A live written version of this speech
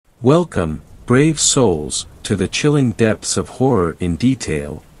Welcome, brave souls, to the chilling depths of horror in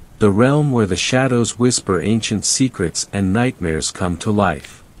detail, the realm where the shadows whisper ancient secrets and nightmares come to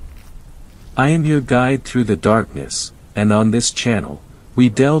life. I am your guide through the darkness, and on this channel, we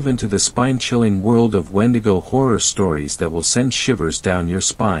delve into the spine-chilling world of Wendigo horror stories that will send shivers down your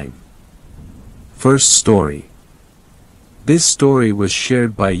spine. First story. This story was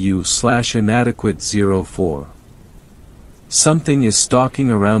shared by you/inadequate04. Something is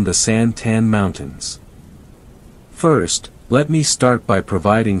stalking around the Santan Mountains. First, let me start by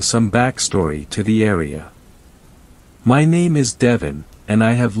providing some backstory to the area. My name is Devin, and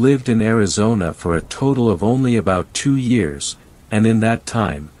I have lived in Arizona for a total of only about 2 years, and in that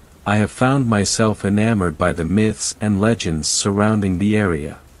time, I have found myself enamored by the myths and legends surrounding the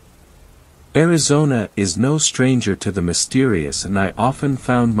area. Arizona is no stranger to the mysterious, and I often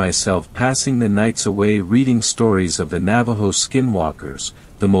found myself passing the nights away reading stories of the Navajo skinwalkers,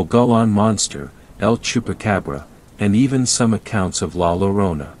 the Mogollon monster, El Chupacabra, and even some accounts of La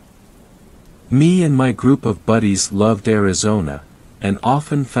Llorona. Me and my group of buddies loved Arizona, and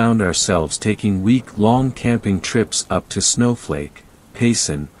often found ourselves taking week-long camping trips up to Snowflake,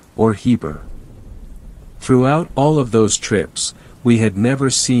 Payson, or Heber. Throughout all of those trips, we had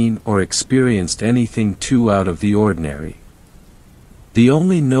never seen or experienced anything too out of the ordinary. The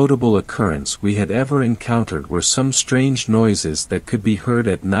only notable occurrence we had ever encountered were some strange noises that could be heard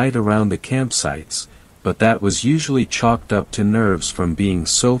at night around the campsites, but that was usually chalked up to nerves from being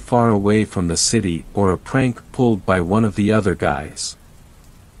so far away from the city or a prank pulled by one of the other guys.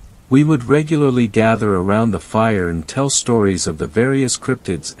 We would regularly gather around the fire and tell stories of the various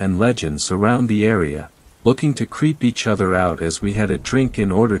cryptids and legends around the area, looking to creep each other out as we had a drink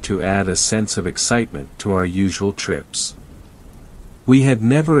in order to add a sense of excitement to our usual trips. We had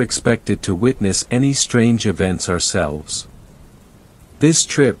never expected to witness any strange events ourselves. This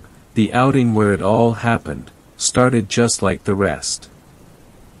trip, the outing where it all happened, started just like the rest.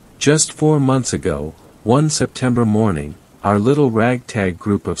 Just 4 months ago, one September morning, our little ragtag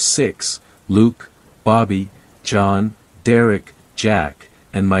group of 6, Luke, Bobby, John, Derek, Jack,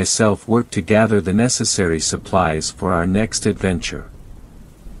 and myself worked to gather the necessary supplies for our next adventure.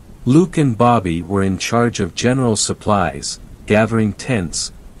 Luke and Bobby were in charge of general supplies, gathering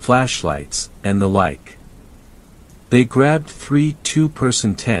tents, flashlights, and the like. They grabbed 3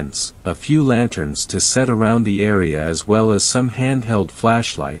 two-person tents, a few lanterns to set around the area, as well as some handheld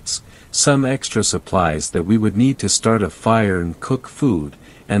flashlights, some extra supplies that we would need to start a fire and cook food,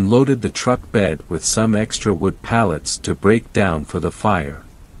 and loaded the truck bed with some extra wood pallets to break down for the fire.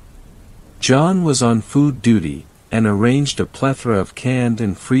 John was on food duty, and arranged a plethora of canned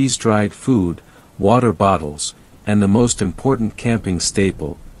and freeze-dried food, water bottles, and the most important camping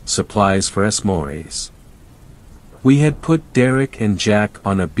staple, supplies for s'mores. We had put Derek and Jack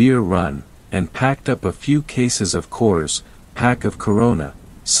on a beer run, and packed up a few cases of Coors, pack of Corona,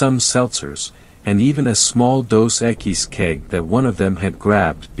 some seltzers, and even a small Dos Equis keg that one of them had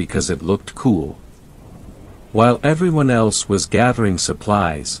grabbed because it looked cool. While everyone else was gathering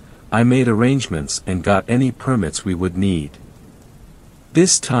supplies, I made arrangements and got any permits we would need.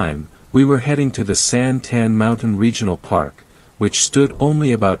 This time, we were heading to the Santan Mountain Regional Park, which stood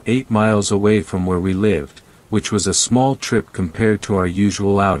only about 8 miles away from where we lived, which was a small trip compared to our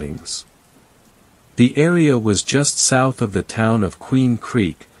usual outings. The area was just south of the town of Queen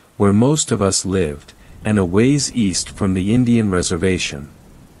Creek, where most of us lived, and a ways east from the Indian reservation.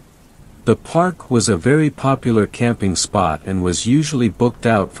 The park was a very popular camping spot and was usually booked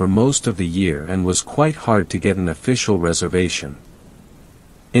out for most of the year, and was quite hard to get an official reservation.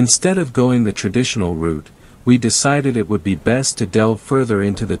 Instead of going the traditional route, we decided it would be best to delve further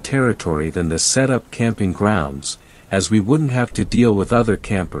into the territory than the set-up camping grounds, as we wouldn't have to deal with other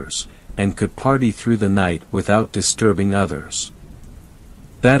campers, and could party through the night without disturbing others.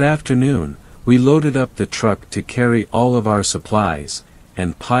 That afternoon, we loaded up the truck to carry all of our supplies,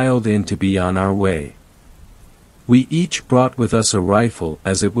 and piled in to be on our way. We each brought with us a rifle,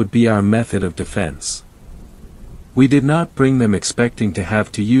 as it would be our method of defense. We did not bring them expecting to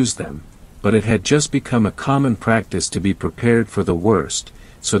have to use them, but it had just become a common practice to be prepared for the worst,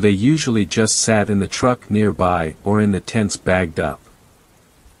 so they usually just sat in the truck nearby or in the tents bagged up.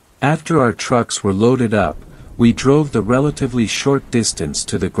 After our trucks were loaded up, we drove the relatively short distance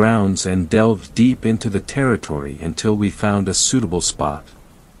to the grounds and delved deep into the territory until we found a suitable spot.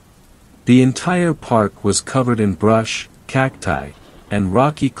 The entire park was covered in brush, cacti, and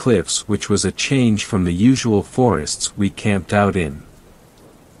rocky cliffs, which was a change from the usual forests we camped out in.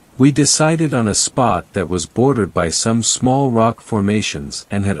 We decided on a spot that was bordered by some small rock formations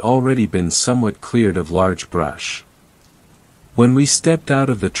and had already been somewhat cleared of large brush. When we stepped out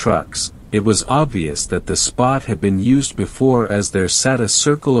of the trucks, it was obvious that the spot had been used before, as there sat a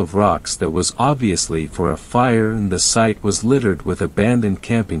circle of rocks that was obviously for a fire, and the site was littered with abandoned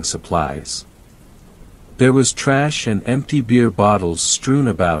camping supplies. There was trash and empty beer bottles strewn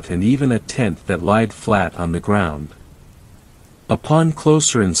about, and even a tent that lied flat on the ground. Upon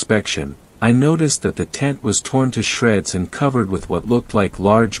closer inspection, I noticed that the tent was torn to shreds and covered with what looked like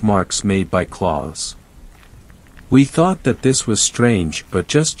large marks made by claws. We thought that this was strange, but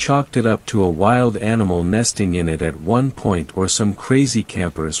just chalked it up to a wild animal nesting in it at one point, or some crazy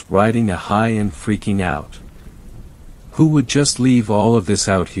campers riding a high and freaking out. Who would just leave all of this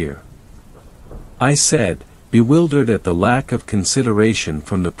out here? I said, bewildered at the lack of consideration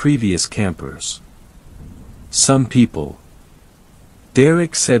from the previous campers. Some people.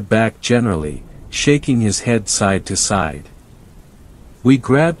 Derek said back generally, shaking his head side to side. We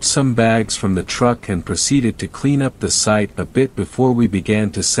grabbed some bags from the truck and proceeded to clean up the site a bit before we began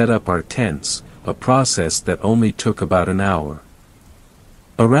to set up our tents, a process that only took about an hour.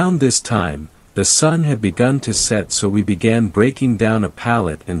 Around this time, the sun had begun to set, so we began breaking down a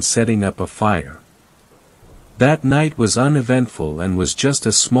pallet and setting up a fire. That night was uneventful and was just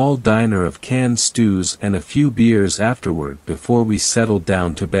a small diner of canned stews and a few beers afterward before we settled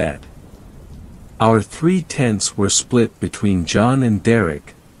down to bed. Our 3 tents were split between John and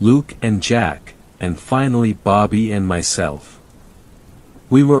Derek, Luke and Jack, and finally Bobby and myself.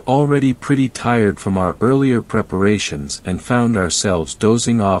 We were already pretty tired from our earlier preparations and found ourselves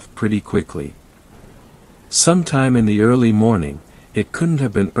dozing off pretty quickly. Sometime in the early morning, it couldn't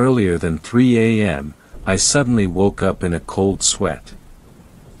have been earlier than 3 a.m., I suddenly woke up in a cold sweat.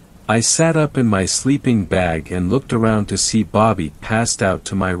 I sat up in my sleeping bag and looked around to see Bobby passed out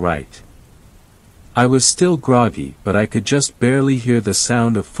to my right. I was still groggy, but I could just barely hear the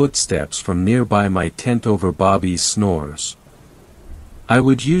sound of footsteps from nearby my tent over Bobby's snores. I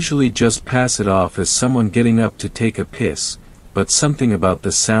would usually just pass it off as someone getting up to take a piss, but something about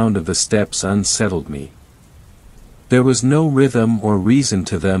the sound of the steps unsettled me. There was no rhythm or reason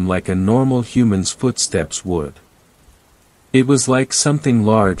to them like a normal human's footsteps would. It was like something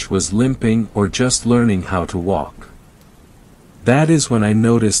large was limping or just learning how to walk. That is when I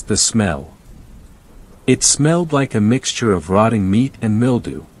noticed the smell. It smelled like a mixture of rotting meat and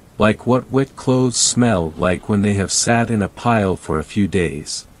mildew, like what wet clothes smell like when they have sat in a pile for a few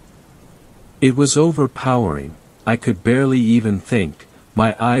days. It was overpowering. I could barely even think.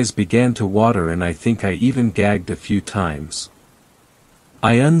 My eyes began to water and I think I even gagged a few times.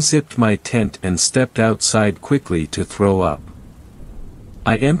 I unzipped my tent and stepped outside quickly to throw up.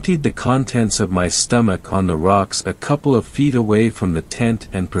 I emptied the contents of my stomach on the rocks a couple of feet away from the tent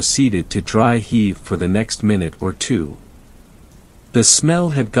and proceeded to dry heave for the next minute or two. The smell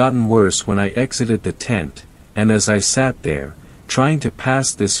had gotten worse when I exited the tent, and as I sat there, trying to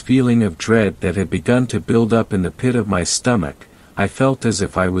pass this feeling of dread that had begun to build up in the pit of my stomach, I felt as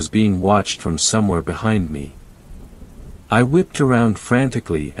if I was being watched from somewhere behind me. I whipped around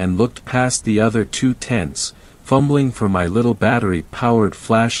frantically and looked past the other 2 tents, fumbling for my little battery-powered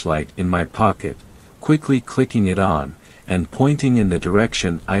flashlight in my pocket, quickly clicking it on, and pointing in the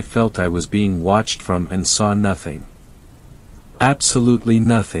direction I felt I was being watched from, and saw nothing. Absolutely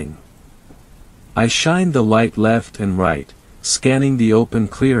nothing. I shined the light left and right, scanning the open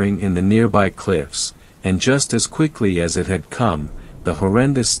clearing in the nearby cliffs, and just as quickly as it had come, the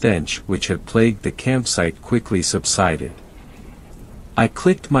horrendous stench which had plagued the campsite quickly subsided. I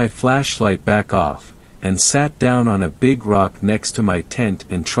clicked my flashlight back off, and sat down on a big rock next to my tent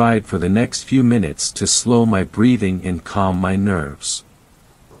and tried for the next few minutes to slow my breathing and calm my nerves.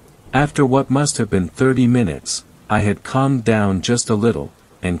 After what must have been 30 minutes, I had calmed down just a little,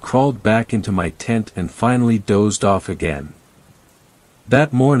 and crawled back into my tent and finally dozed off again.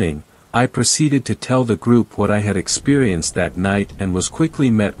 That morning, I proceeded to tell the group what I had experienced that night and was quickly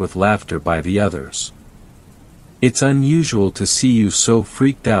met with laughter by the others. "It's unusual to see you so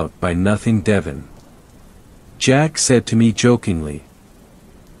freaked out by nothing, Devin," Jack said to me jokingly.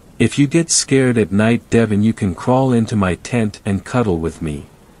 "If you get scared at night, Devin, you can crawl into my tent and cuddle with me,"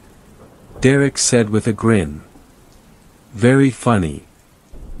 Derek said with a grin. "Very funny,"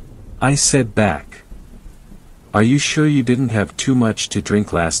 I said back. "Are you sure you didn't have too much to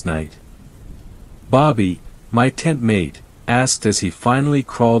drink last night?" Bobby, my tent mate, asked as he finally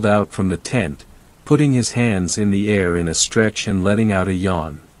crawled out from the tent, putting his hands in the air in a stretch and letting out a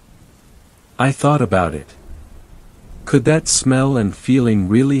yawn. I thought about it. Could that smell and feeling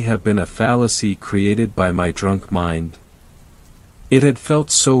really have been a fallacy created by my drunk mind? It had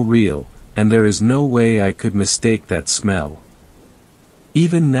felt so real, and there is no way I could mistake that smell.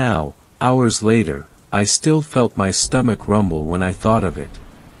 Even now, hours later, I still felt my stomach rumble when I thought of it.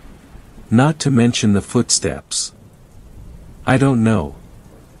 Not to mention the footsteps. I don't know,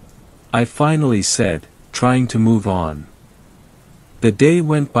 I finally said, trying to move on. The day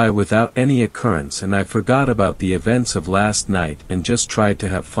went by without any occurrence and I forgot about the events of last night and just tried to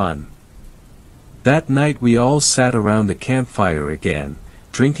have fun. That night we all sat around the campfire again,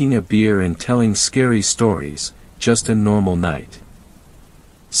 drinking a beer and telling scary stories, just a normal night.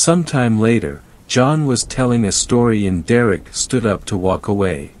 Sometime later, John was telling a story and Derek stood up to walk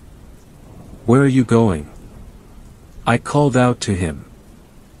away. "Where are you going?" I called out to him.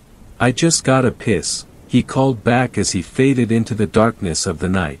 "I just got a piss," he called back as he faded into the darkness of the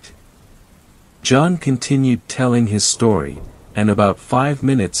night. John continued telling his story, and about 5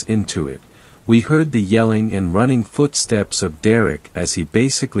 minutes into it, we heard the yelling and running footsteps of Derek as he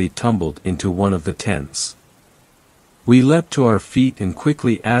basically tumbled into one of the tents. We leapt to our feet and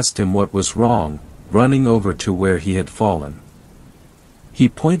quickly asked him what was wrong, running over to where he had fallen. He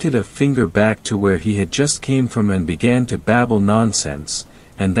pointed a finger back to where he had just came from and began to babble nonsense,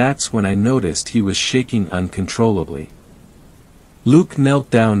 and that's when I noticed he was shaking uncontrollably. Luke knelt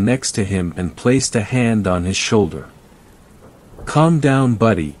down next to him and placed a hand on his shoulder. "Calm down,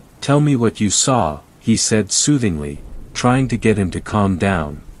 buddy, tell me what you saw," he said soothingly, trying to get him to calm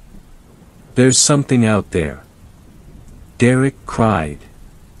down. "There's something out there," Derek cried.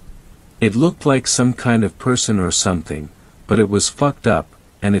 "It looked like some kind of person or something, but it was fucked up,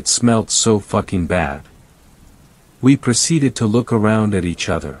 and it smelled so fucking bad." We proceeded to look around at each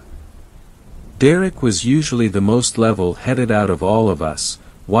other. Derek was usually the most level-headed out of all of us,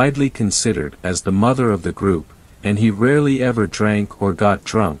 widely considered as the mother of the group, and he rarely ever drank or got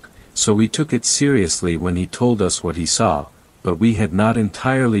drunk, so we took it seriously when he told us what he saw, but we had not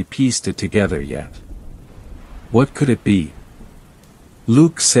entirely pieced it together yet. "What could it be?"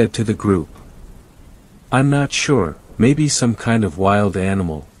 Luke said to the group. "I'm not sure, maybe some kind of wild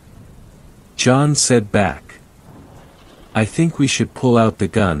animal," John said back. "I think we should pull out the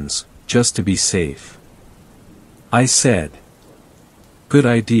guns, just to be safe," I said. "Good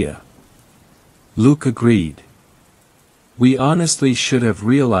idea," Luke agreed. We honestly should have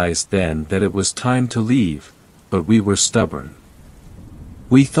realized then that it was time to leave, but we were stubborn.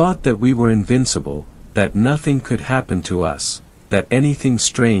 We thought that we were invincible, that nothing could happen to us, that anything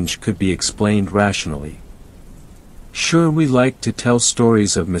strange could be explained rationally. Sure, we liked to tell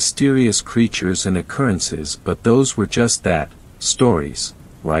stories of mysterious creatures and occurrences, but those were just that, stories,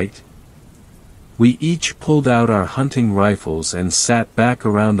 right? We each pulled out our hunting rifles and sat back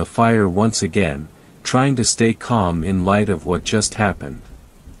around the fire once again, trying to stay calm in light of what just happened.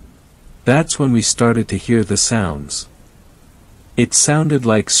 That's when we started to hear the sounds. It sounded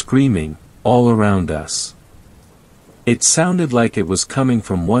like screaming, all around us. It sounded like it was coming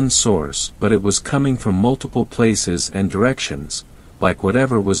from one source, but it was coming from multiple places and directions, like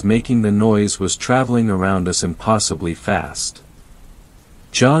whatever was making the noise was traveling around us impossibly fast.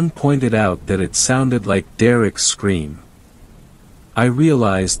 John pointed out that it sounded like Derek's scream. I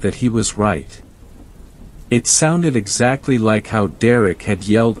realized that he was right. It sounded exactly like how Derek had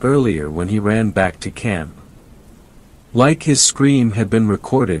yelled earlier when he ran back to camp. Like his scream had been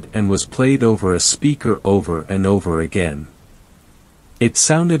recorded and was played over a speaker over and over again. It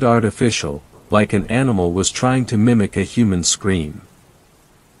sounded artificial, like an animal was trying to mimic a human scream.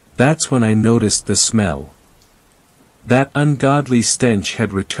 That's when I noticed the smell. That ungodly stench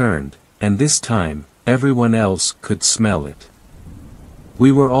had returned, and this time, everyone else could smell it.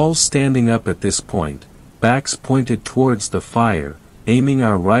 We were all standing up at this point, backs pointed towards the fire, aiming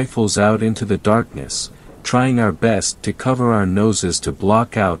our rifles out into the darkness, trying our best to cover our noses to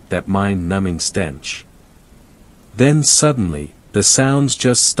block out that mind-numbing stench. Then suddenly, the sounds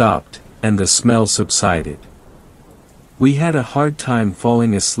just stopped, and the smell subsided. We had a hard time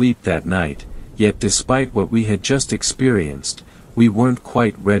falling asleep that night, yet despite what we had just experienced, we weren't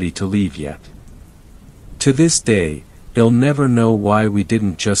quite ready to leave yet. To this day, they'll never know why we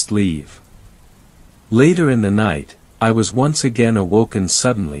didn't just leave. Later in the night, I was once again awoken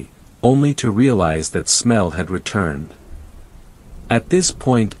suddenly, only to realize that smell had returned. At this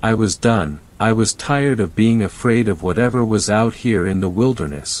point I was done. I was tired of being afraid of whatever was out here in the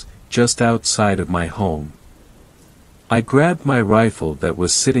wilderness, just outside of my home. I grabbed my rifle that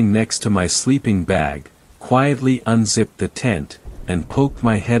was sitting next to my sleeping bag, quietly unzipped the tent, and poked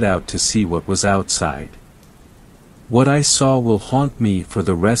my head out to see what was outside. What I saw will haunt me for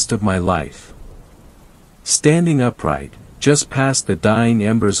the rest of my life. Standing upright, just past the dying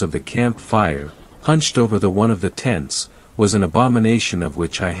embers of the campfire, hunched over the one of the tents, was an abomination of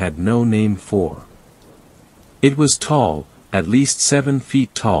which I had no name for. It was tall, at least 7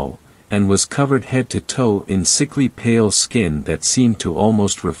 feet tall, and was covered head to toe in sickly pale skin that seemed to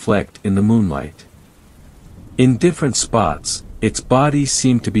almost reflect in the moonlight. In different spots, its body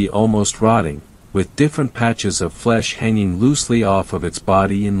seemed to be almost rotting, with different patches of flesh hanging loosely off of its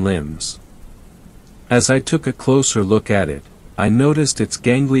body and limbs. As I took a closer look at it, I noticed its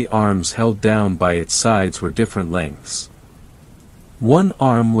gangly arms held down by its sides were different lengths. One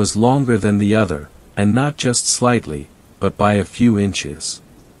arm was longer than the other, and not just slightly, but by a few inches.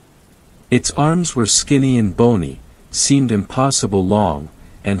 Its arms were skinny and bony, seemed impossible long,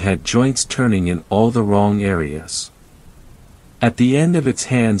 and had joints turning in all the wrong areas. At the end of its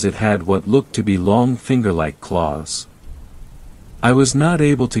hands it had what looked to be long finger-like claws. I was not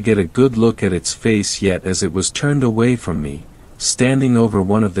able to get a good look at its face yet as it was turned away from me, standing over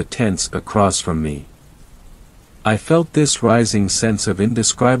one of the tents across from me. I felt this rising sense of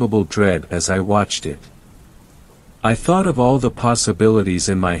indescribable dread as I watched it. I thought of all the possibilities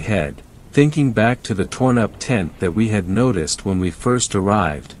in my head, thinking back to the torn-up tent that we had noticed when we first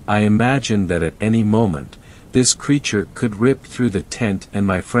arrived. I imagined that at any moment, this creature could rip through the tent and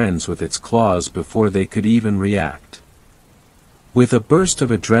my friends with its claws before they could even react. With a burst of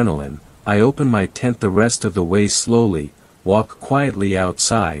adrenaline, I opened my tent the rest of the way slowly, walk quietly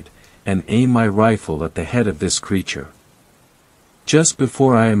outside, and aim my rifle at the head of this creature. Just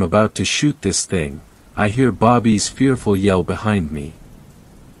before I am about to shoot this thing, I hear Bobby's fearful yell behind me.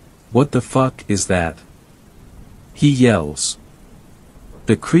 "What the fuck is that?" he yells.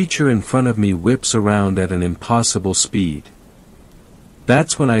 The creature in front of me whips around at an impossible speed.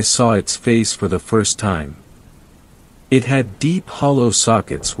 That's when I saw its face for the first time. It had deep hollow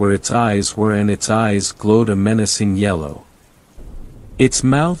sockets where its eyes were, and its eyes glowed a menacing yellow. Its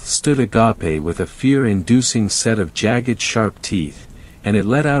mouth stood agape with a fear-inducing set of jagged sharp teeth, and it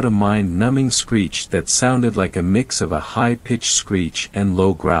let out a mind-numbing screech that sounded like a mix of a high-pitched screech and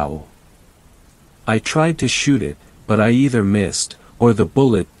low growl. I tried to shoot it, but I either missed, or the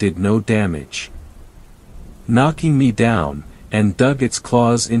bullet did no damage, knocking me down, and dug its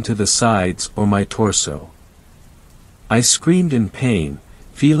claws into the sides or my torso. I screamed in pain,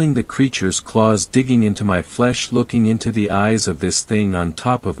 feeling the creature's claws digging into my flesh, looking into the eyes of this thing on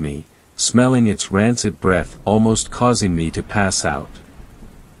top of me, smelling its rancid breath, almost causing me to pass out.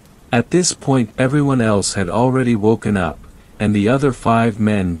 At this point everyone else had already woken up, and the other 5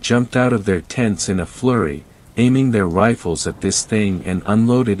 men jumped out of their tents in a flurry, aiming their rifles at this thing and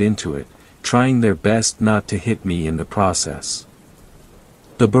unloaded into it, trying their best not to hit me in the process.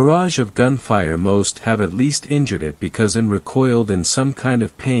 The barrage of gunfire must have at least injured it because it recoiled in some kind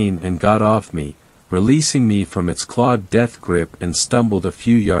of pain and got off me, releasing me from its clawed death grip and stumbled a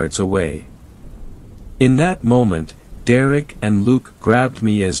few yards away. In that moment, Derek and Luke grabbed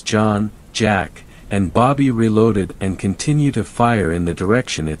me as John, Jack, and Bobby reloaded and continued to fire in the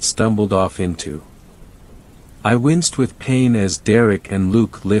direction it stumbled off into. I winced with pain as Derek and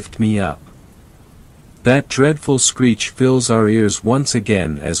Luke lift me up. That dreadful screech fills our ears once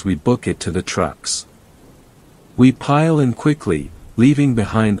again as we book it to the trucks. We pile in quickly, leaving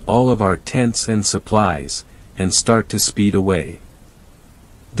behind all of our tents and supplies, and start to speed away.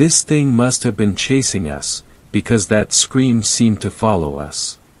 This thing must have been chasing us, because that scream seemed to follow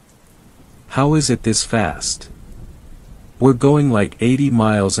us. How is it this fast? We're going like 80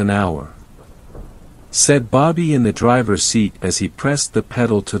 miles an hour, said Bobby in the driver's seat as he pressed the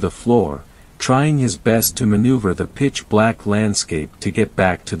pedal to the floor, trying his best to maneuver the pitch-black landscape to get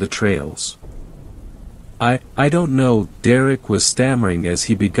back to the trails. I don't know, Derek was stammering as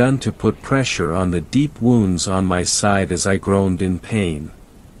he began to put pressure on the deep wounds on my side as I groaned in pain.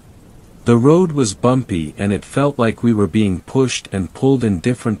 The road was bumpy and it felt like we were being pushed and pulled in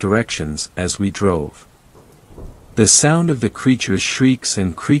different directions as we drove. The sound of the creature's shrieks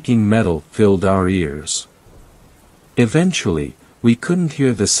and creaking metal filled our ears. Eventually, we couldn't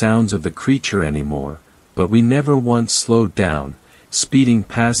hear the sounds of the creature anymore, but we never once slowed down, speeding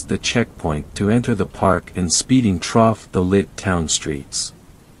past the checkpoint to enter the park and speeding through the lit town streets.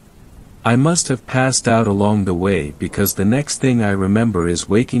 I must have passed out along the way because the next thing I remember is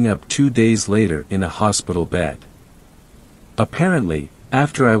waking up 2 days later in a hospital bed. Apparently,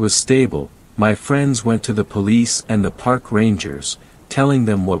 after I was stable, my friends went to the police and the park rangers, telling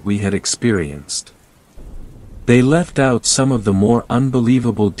them what we had experienced. They left out some of the more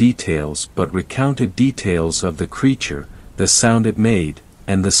unbelievable details but recounted details of the creature, the sound it made,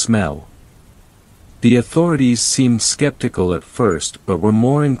 and the smell. The authorities seemed skeptical at first but were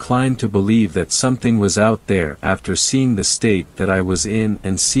more inclined to believe that something was out there after seeing the state that I was in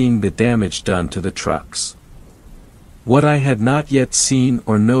and seeing the damage done to the trucks. What I had not yet seen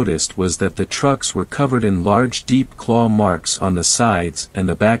or noticed was that the trucks were covered in large deep claw marks on the sides and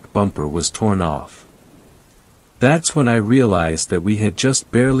the back bumper was torn off. That's when I realized that we had just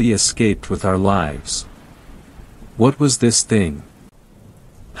barely escaped with our lives. What was this thing?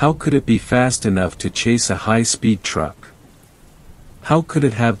 How could it be fast enough to chase a high-speed truck? How could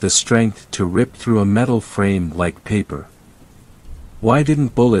it have the strength to rip through a metal frame like paper? Why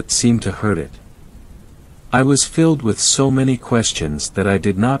didn't bullets seem to hurt it? I was filled with so many questions that I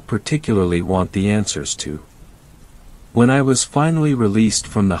did not particularly want the answers to. When I was finally released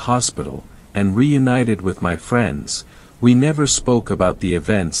from the hospital, and reunited with my friends, we never spoke about the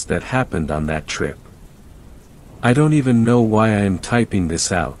events that happened on that trip. I don't even know why I am typing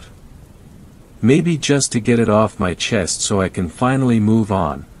this out. Maybe just to get it off my chest so I can finally move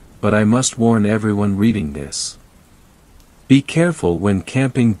on, but I must warn everyone reading this. Be careful when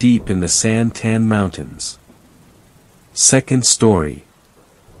camping deep in the Santan Mountains. Second story.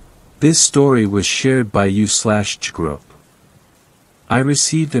 This story was shared by you/group. I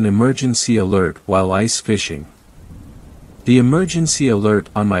received an emergency alert while ice fishing. The emergency alert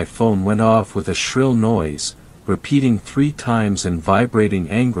on my phone went off with a shrill noise, repeating 3 times and vibrating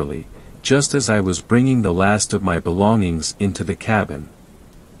angrily, just as I was bringing the last of my belongings into the cabin.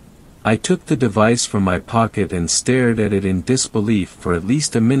 I took the device from my pocket and stared at it in disbelief for at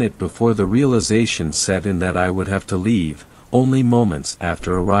least a minute before the realization set in that I would have to leave, only moments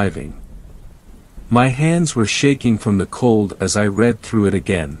after arriving. My hands were shaking from the cold as I read through it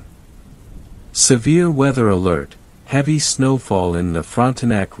again. Severe weather alert, heavy snowfall in the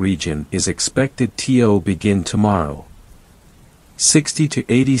Frontenac region is expected to begin tomorrow. 60 to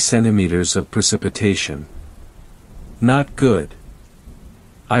 80 centimeters of precipitation. Not good.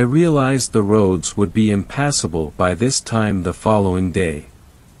 I realized the roads would be impassable by this time the following day.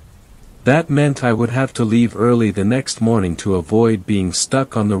 That meant I would have to leave early the next morning to avoid being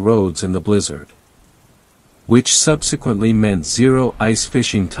stuck on the roads in the blizzard. Which subsequently meant 0 ice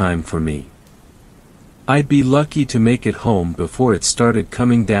fishing time for me. I'd be lucky to make it home before it started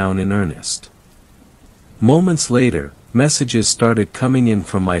coming down in earnest. Moments later, messages started coming in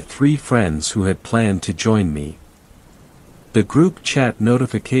from my 3 friends who had planned to join me. The group chat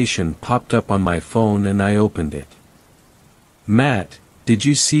notification popped up on my phone and I opened it. Matt, did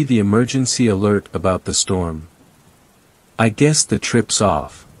you see the emergency alert about the storm? I guess the trip's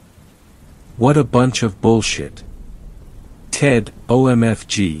off. What a bunch of bullshit. Ted,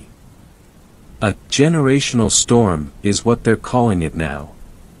 OMFG. A generational storm is what they're calling it now.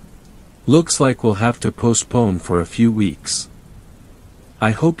 Looks like we'll have to postpone for a few weeks.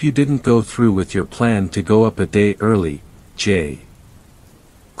 I hope you didn't go through with your plan to go up a day early, Jay.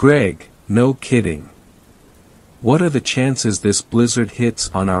 Greg, no kidding. What are the chances this blizzard hits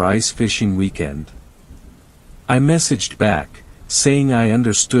on our ice fishing weekend? I messaged back, saying I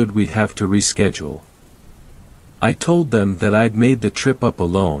understood we'd have to reschedule. I told them that I'd made the trip up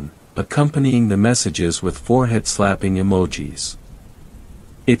alone, accompanying the messages with forehead-slapping emojis.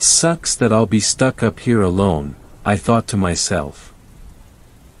 It sucks that I'll be stuck up here alone, I thought to myself.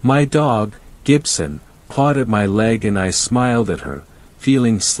 My dog, Gibson, pawed at my leg and I smiled at her,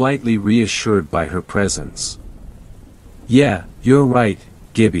 feeling slightly reassured by her presence. Yeah, you're right,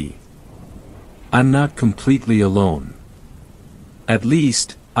 Gibby. I'm not completely alone. At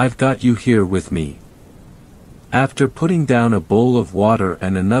least, I've got you here with me. After putting down a bowl of water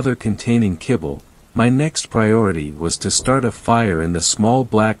and another containing kibble, my next priority was to start a fire in the small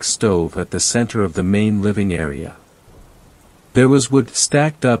black stove at the center of the main living area. There was wood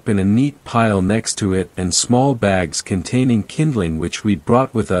stacked up in a neat pile next to it and small bags containing kindling which we'd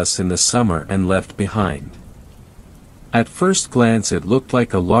brought with us in the summer and left behind. At first glance it looked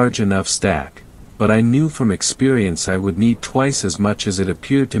like a large enough stack, but I knew from experience I would need twice as much as it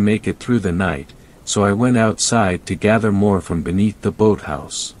appeared to make it through the night, so I went outside to gather more from beneath the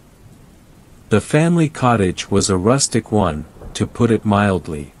boathouse. The family cottage was a rustic one, to put it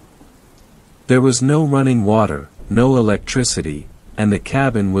mildly. There was no running water, no electricity, and the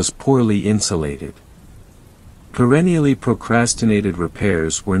cabin was poorly insulated. Perennially procrastinated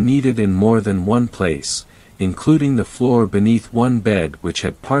repairs were needed in more than one place, including the floor beneath one bed which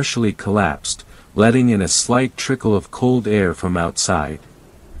had partially collapsed, letting in a slight trickle of cold air from outside.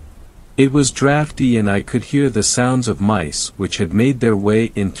 It was drafty and I could hear the sounds of mice which had made their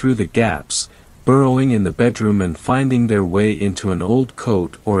way in through the gaps, burrowing in the bedroom and finding their way into an old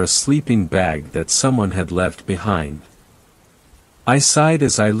coat or a sleeping bag that someone had left behind. I sighed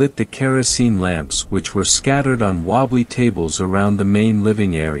as I lit the kerosene lamps which were scattered on wobbly tables around the main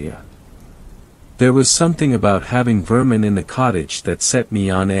living area. There was something about having vermin in the cottage that set me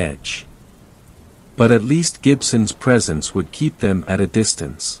on edge. But at least Gibson's presence would keep them at a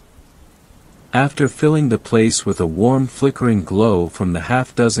distance. After filling the place with a warm flickering glow from the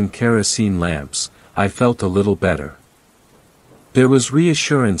half-dozen kerosene lamps, I felt a little better. There was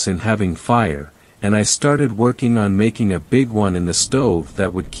reassurance in having fire, and I started working on making a big one in the stove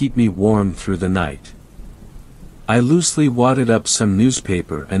that would keep me warm through the night. I loosely wadded up some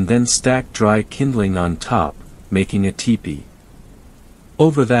newspaper and then stacked dry kindling on top, making a teepee.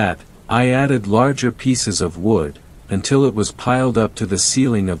 Over that, I added larger pieces of wood, until it was piled up to the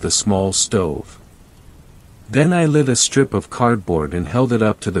ceiling of the small stove. Then I lit a strip of cardboard and held it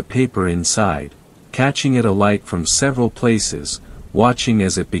up to the paper inside, catching it alight from several places, watching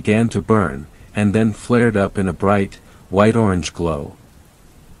as it began to burn, and then flared up in a bright, white-orange glow.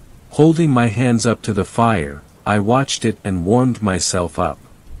 Holding my hands up to the fire, I watched it and warmed myself up.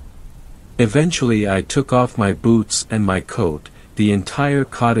 Eventually I took off my boots and my coat, the entire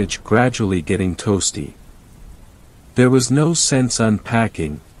cottage gradually getting toasty. There was no sense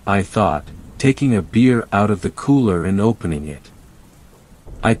unpacking, I thought, taking a beer out of the cooler and opening it.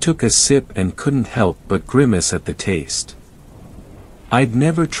 I took a sip and couldn't help but grimace at the taste. I'd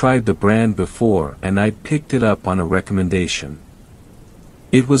never tried the brand before and I'd picked it up on a recommendation.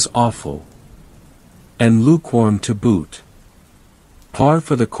 It was awful. And lukewarm to boot. Par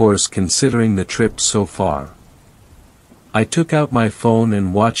for the course considering the trip so far. I took out my phone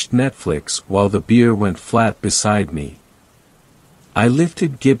and watched Netflix while the beer went flat beside me. I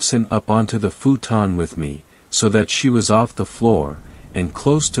lifted Gibson up onto the futon with me, so that she was off the floor, and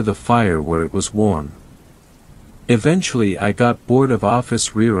close to the fire where it was warm. Eventually I got bored of office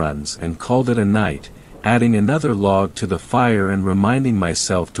reruns and called it a night, adding another log to the fire and reminding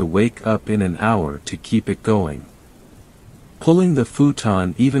myself to wake up in an hour to keep it going. Pulling the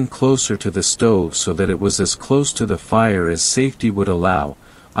futon even closer to the stove so that it was as close to the fire as safety would allow,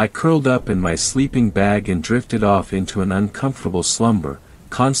 I curled up in my sleeping bag and drifted off into an uncomfortable slumber,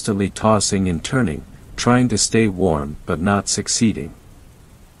 constantly tossing and turning, trying to stay warm but not succeeding.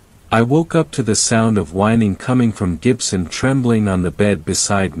 I woke up to the sound of whining coming from Gibson trembling on the bed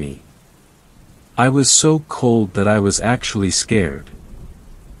beside me. I was so cold that I was actually scared.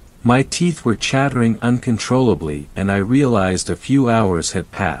 My teeth were chattering uncontrollably and I realized a few hours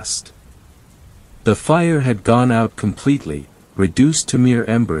had passed. The fire had gone out completely, reduced to mere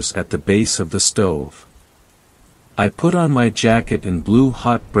embers at the base of the stove. I put on my jacket and blew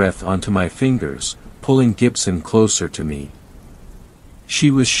hot breath onto my fingers, pulling Gibson closer to me.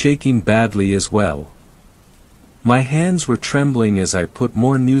 She was shaking badly as well. My hands were trembling as I put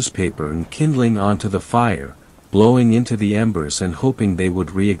more newspaper and kindling onto the fire, blowing into the embers and hoping they would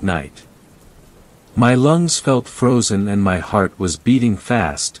reignite. My lungs felt frozen and my heart was beating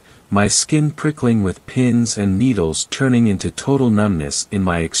fast, my skin prickling with pins and needles turning into total numbness in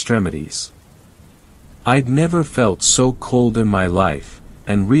my extremities. I'd never felt so cold in my life,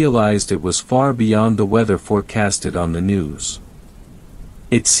 and realized it was far beyond the weather forecasted on the news.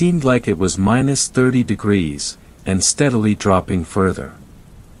 It seemed like it was -30 degrees, and steadily dropping further.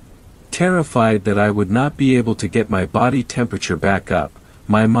 Terrified that I would not be able to get my body temperature back up,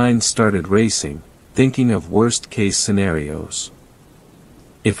 my mind started racing, thinking of worst-case scenarios.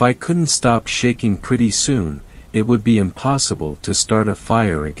 If I couldn't stop shaking pretty soon, it would be impossible to start a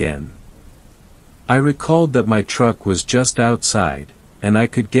fire again. I recalled that my truck was just outside, and I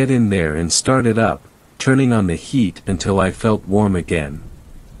could get in there and start it up, turning on the heat until I felt warm again.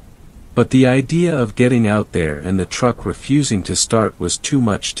 But the idea of getting out there and the truck refusing to start was too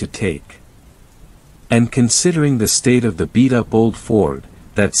much to take. And considering the state of the beat-up old Ford,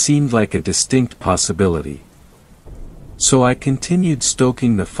 that seemed like a distinct possibility. So I continued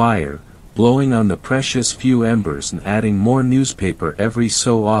stoking the fire, blowing on the precious few embers and adding more newspaper every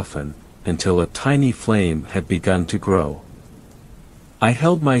so often, until a tiny flame had begun to grow. I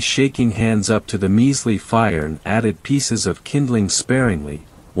held my shaking hands up to the measly fire and added pieces of kindling sparingly,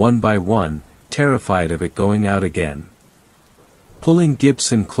 one by one, terrified of it going out again. Pulling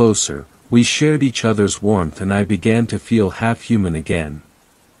Gibson closer, we shared each other's warmth and I began to feel half human again.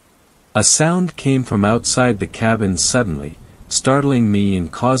 A sound came from outside the cabin suddenly, startling me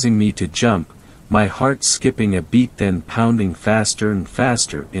and causing me to jump, my heart skipping a beat then pounding faster and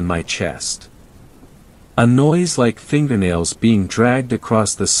faster in my chest. A noise like fingernails being dragged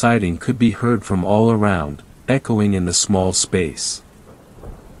across the siding could be heard from all around, echoing in the small space.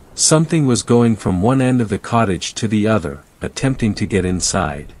 Something was going from one end of the cottage to the other, attempting to get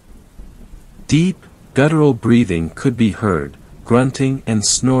inside. Deep, guttural breathing could be heard, grunting and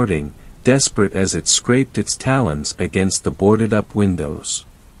snorting, desperate as it scraped its talons against the boarded-up windows.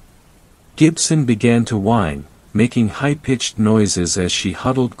 Gibson began to whine, making high-pitched noises as she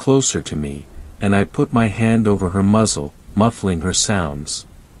huddled closer to me, and I put my hand over her muzzle, muffling her sounds.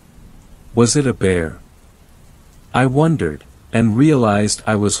 Was it a bear? I wondered, and realized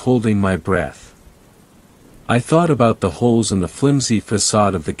I was holding my breath. I thought about the holes in the flimsy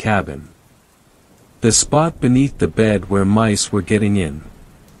facade of the cabin. The spot beneath the bed where mice were getting in.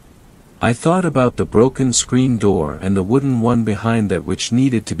 I thought about the broken screen door and the wooden one behind that which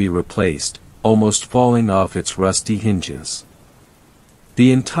needed to be replaced, almost falling off its rusty hinges.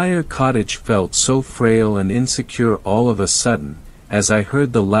 The entire cottage felt so frail and insecure all of a sudden, as I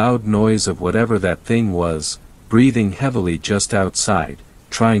heard the loud noise of whatever that thing was, breathing heavily just outside,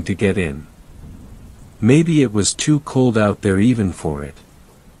 trying to get in. Maybe it was too cold out there even for it.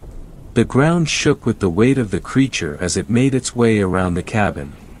 The ground shook with the weight of the creature as it made its way around the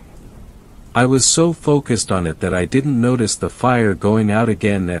cabin. I was so focused on it that I didn't notice the fire going out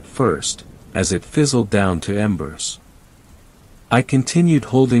again at first, as it fizzled down to embers. I continued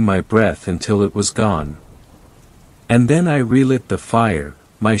holding my breath until it was gone. And then I relit the fire,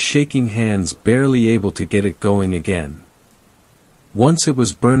 my shaking hands barely able to get it going again. Once it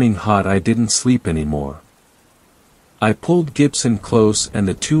was burning hot, I didn't sleep anymore. I pulled Gibson close and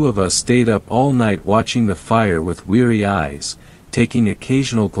the two of us stayed up all night watching the fire with weary eyes, taking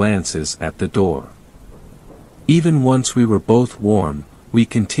occasional glances at the door. Even once we were both warm, we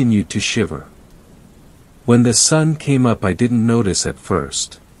continued to shiver. When the sun came up, I didn't notice at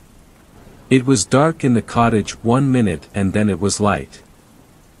first. It was dark in the cottage 1 minute and then it was light.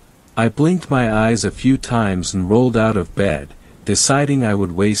 I blinked my eyes a few times and rolled out of bed, deciding I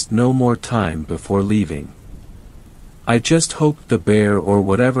would waste no more time before leaving. I just hoped the bear or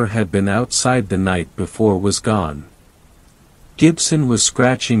whatever had been outside the night before was gone. Gibson was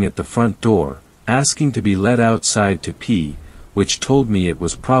scratching at the front door, asking to be let outside to pee, which told me it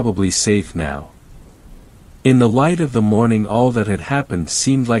was probably safe now. In the light of the morning, all that had happened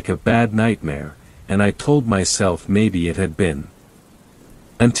seemed like a bad nightmare, and I told myself maybe it had been.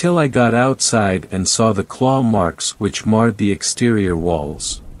 Until I got outside and saw the claw marks which marred the exterior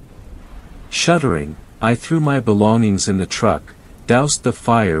walls. Shuddering, I threw my belongings in the truck, doused the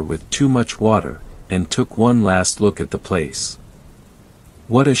fire with too much water, and took one last look at the place.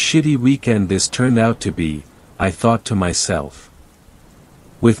 What a shitty weekend this turned out to be, I thought to myself.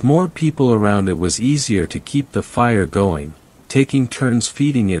 With more people around, it was easier to keep the fire going, taking turns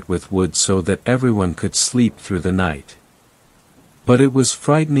feeding it with wood so that everyone could sleep through the night. But it was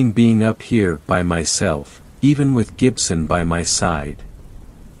frightening being up here by myself, even with Gibson by my side.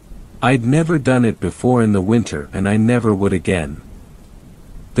 I'd never done it before in the winter and I never would again.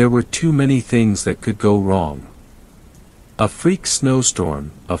 There were too many things that could go wrong. A freak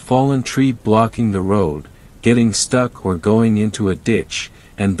snowstorm, a fallen tree blocking the road, getting stuck or going into a ditch,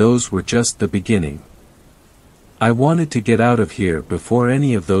 and those were just the beginning. I wanted to get out of here before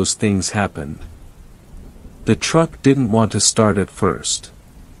any of those things happened. The truck didn't want to start at first.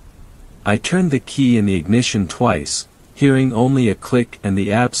 I turned the key in the ignition twice, hearing only a click and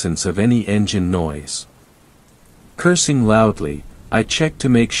the absence of any engine noise. Cursing loudly, I checked to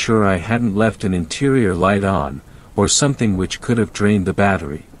make sure I hadn't left an interior light on, or something which could have drained the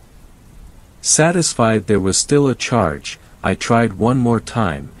battery. Satisfied there was still a charge, I tried one more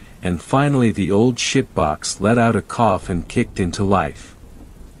time, and finally the old shitbox let out a cough and kicked into life.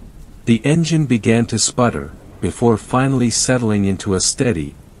 The engine began to sputter, before finally settling into a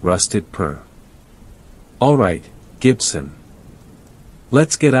steady, rusted purr. "All right, Gibson.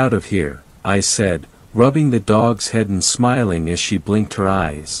 Let's get out of here," I said, rubbing the dog's head and smiling as she blinked her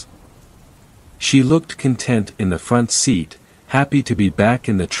eyes. She looked content in the front seat, happy to be back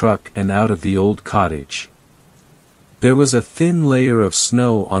in the truck and out of the old cottage. There was a thin layer of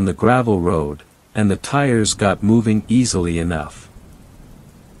snow on the gravel road, and the tires got moving easily enough.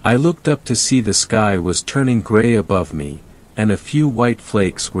 I looked up to see the sky was turning gray above me, and a few white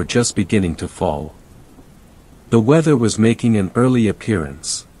flakes were just beginning to fall. The weather was making an early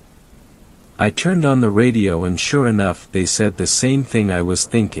appearance. I turned on the radio and sure enough they said the same thing I was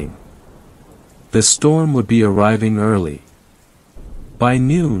thinking. The storm would be arriving early. By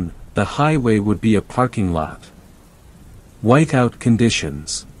noon, the highway would be a parking lot. Whiteout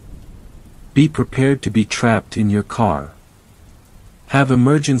conditions. Be prepared to be trapped in your car. Have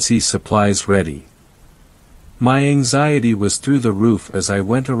emergency supplies ready. My anxiety was through the roof as I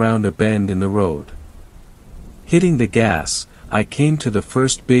went around a bend in the road. Hitting the gas, I came to the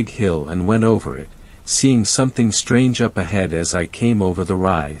first big hill and went over it, seeing something strange up ahead as I came over the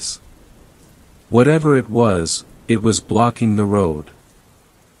rise. Whatever it was blocking the road.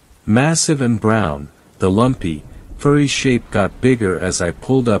 Massive and brown, the lumpy, furry shape got bigger as I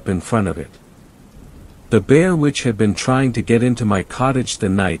pulled up in front of it. The bear which had been trying to get into my cottage the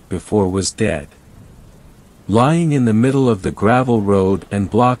night before was dead. lying in the middle of the gravel road and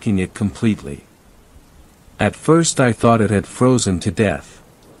blocking it completely. At first I thought it had frozen to death.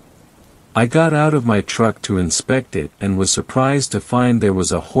 I got out of my truck to inspect it and was surprised to find there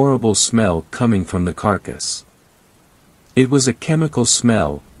was a horrible smell coming from the carcass. It was a chemical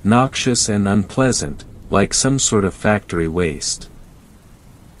smell, noxious and unpleasant, like some sort of factory waste.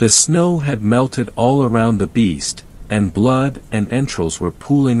 The snow had melted all around the beast, and blood and entrails were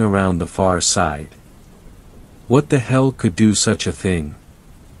pooling around the far side. What the hell could do such a thing?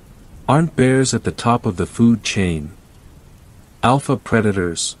 Aren't bears at the top of the food chain? Alpha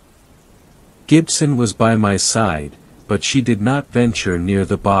predators? Gibson was by my side, but she did not venture near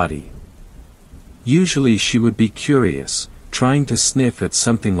the body. Usually she would be curious, trying to sniff at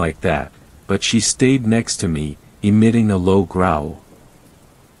something like that, but she stayed next to me, emitting a low growl.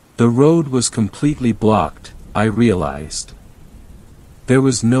 The road was completely blocked, I realized. There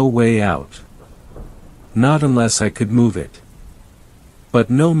was no way out. Not unless I could move it. But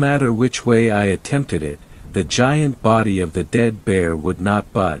no matter which way I attempted it, the giant body of the dead bear would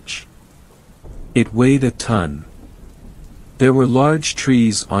not budge. It weighed a ton. There were large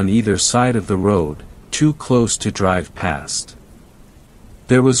trees on either side of the road, too close to drive past.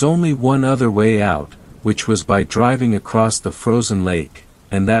 There was only one other way out, which was by driving across the frozen lake,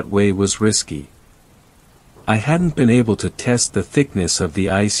 and that way was risky. I hadn't been able to test the thickness of the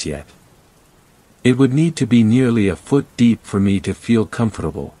ice yet. It would need to be nearly a foot deep for me to feel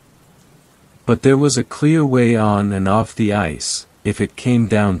comfortable. But there was a clear way on and off the ice, if it came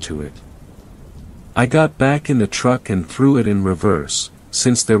down to it. I got back in the truck and threw it in reverse,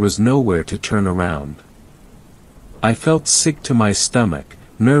 since there was nowhere to turn around. I felt sick to my stomach,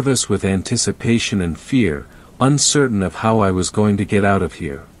 nervous with anticipation and fear, uncertain of how I was going to get out of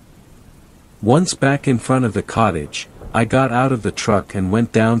here. Once back in front of the cottage, I got out of the truck and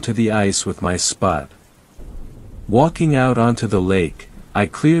went down to the ice with my spud. Walking out onto the lake, I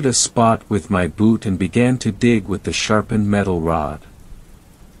cleared a spot with my boot and began to dig with the sharpened metal rod.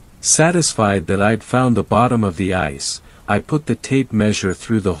 Satisfied that I'd found the bottom of the ice, I put the tape measure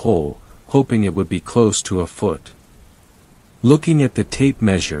through the hole, hoping it would be close to a foot. Looking at the tape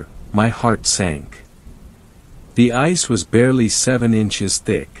measure, my heart sank. The ice was barely 7 inches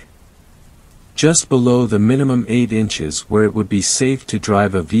thick. Just below the minimum 8 inches where it would be safe to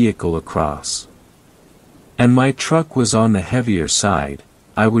drive a vehicle across. And my truck was on the heavier side,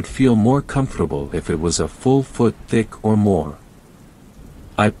 I would feel more comfortable if it was a full foot thick or more.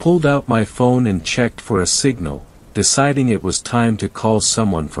 I pulled out my phone and checked for a signal, deciding it was time to call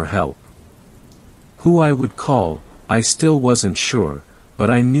someone for help. Who I would call, I still wasn't sure,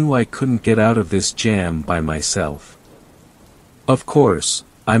 but I knew I couldn't get out of this jam by myself. Of course,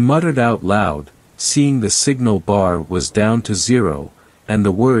 I muttered out loud, seeing the signal bar was down to 0, and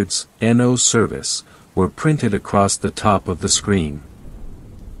the words, "No service," were printed across the top of the screen.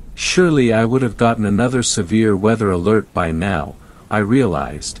 Surely I would have gotten another severe weather alert by now, I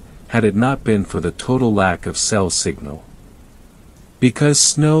realized, had it not been for the total lack of cell signal. Because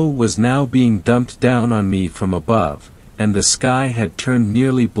snow was now being dumped down on me from above, and the sky had turned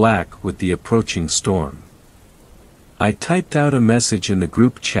nearly black with the approaching storm. I typed out a message in the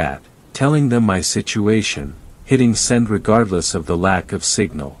group chat, telling them my situation, hitting send regardless of the lack of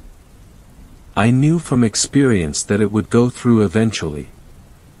signal. I knew from experience that it would go through eventually.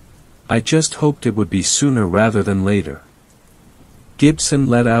 I just hoped it would be sooner rather than later. Gibson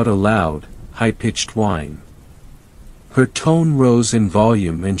let out a loud, high-pitched whine. Her tone rose in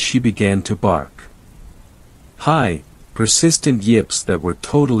volume and she began to bark. High, persistent yips that were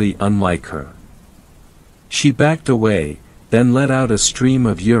totally unlike her. She backed away, then let out a stream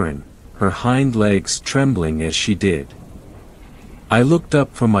of urine, her hind legs trembling as she did. I looked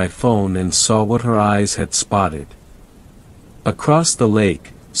up from my phone and saw what her eyes had spotted. Across the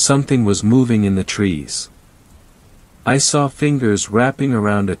lake, something was moving in the trees. I saw fingers wrapping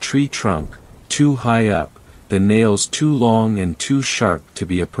around a tree trunk, too high up, the nails too long and too sharp to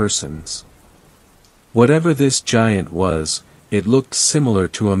be a person's. Whatever this giant was, it looked similar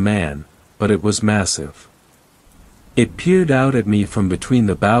to a man, but it was massive. It peered out at me from between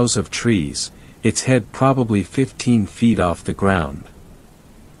the boughs of trees, its head probably 15 feet off the ground.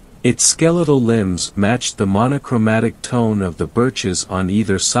 Its skeletal limbs matched the monochromatic tone of the birches on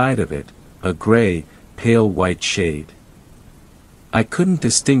either side of it, a gray, pale white shade. I couldn't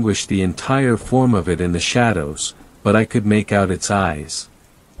distinguish the entire form of it in the shadows, but I could make out its eyes.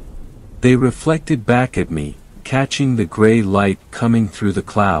 They reflected back at me, catching the gray light coming through the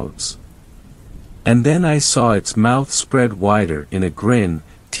clouds. And then I saw its mouth spread wider in a grin,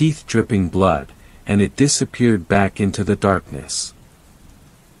 teeth dripping blood, and it disappeared back into the darkness.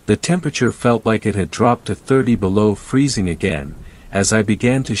 The temperature felt like it had dropped to 30 below freezing again, as I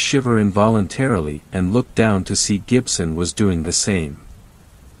began to shiver involuntarily and looked down to see Gibson was doing the same.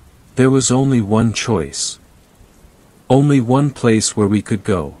 There was only one choice. Only one place where we could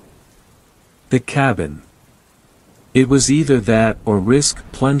go. The cabin. It was either that or risk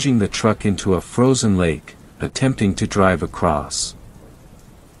plunging the truck into a frozen lake, attempting to drive across.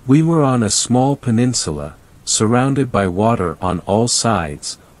 We were on a small peninsula, surrounded by water on all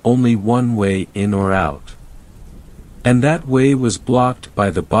sides, only one way in or out. And that way was blocked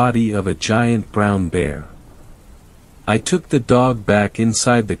by the body of a giant brown bear. I took the dog back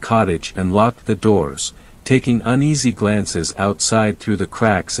inside the cottage and locked the doors, taking uneasy glances outside through the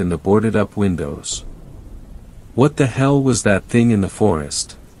cracks in the boarded-up windows. What the hell was that thing in the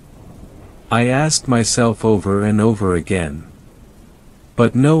forest? I asked myself over and over again.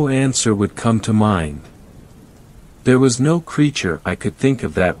 But no answer would come to mind. There was no creature I could think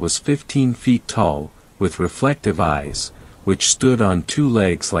of that was 15 feet tall, with reflective eyes, which stood on two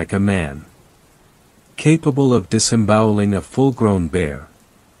legs like a man. Capable of disemboweling a full-grown bear.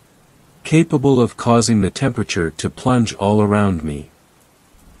 Capable of causing the temperature to plunge all around me.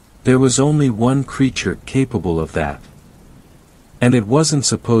 There was only one creature capable of that. And it wasn't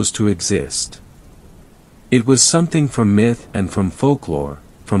supposed to exist. It was something from myth and from folklore,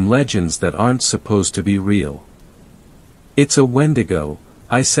 from legends that aren't supposed to be real. It's a Wendigo,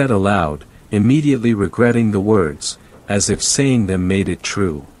 I said aloud, immediately regretting the words, as if saying them made it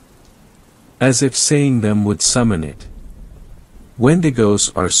true. As if saying them would summon it. Wendigos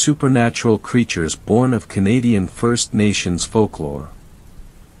are supernatural creatures born of Canadian First Nations folklore.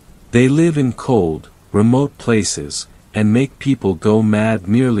 They live in cold, remote places, and make people go mad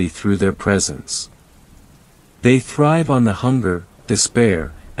merely through their presence. They thrive on the hunger,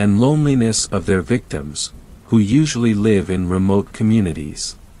 despair, and loneliness of their victims, who usually live in remote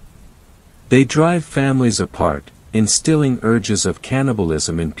communities. They drive families apart, instilling urges of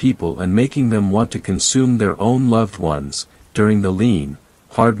cannibalism in people and making them want to consume their own loved ones, during the lean,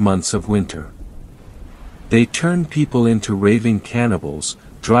 hard months of winter. They turn people into raving cannibals,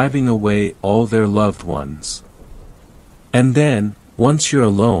 driving away all their loved ones. And then, once you're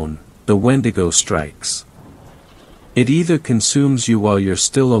alone, the Wendigo strikes. It either consumes you while you're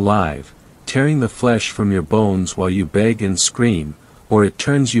still alive, tearing the flesh from your bones while you beg and scream, or it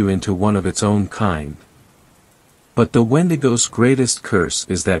turns you into one of its own kind. But the Wendigo's greatest curse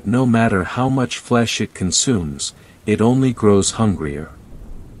is that no matter how much flesh it consumes, it only grows hungrier.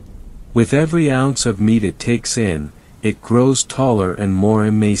 With every ounce of meat it takes in, it grows taller and more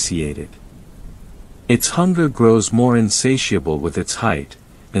emaciated. Its hunger grows more insatiable with its height,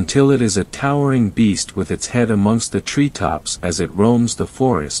 until it is a towering beast with its head amongst the treetops as it roams the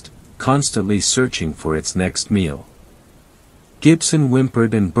forest, constantly searching for its next meal. Gibson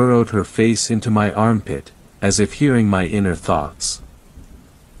whimpered and burrowed her face into my armpit, as if hearing my inner thoughts.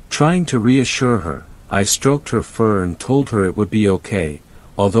 Trying to reassure her, I stroked her fur and told her it would be okay,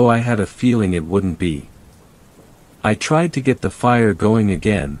 although I had a feeling it wouldn't be. I tried to get the fire going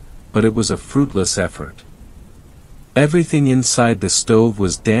again, but it was a fruitless effort. Everything inside the stove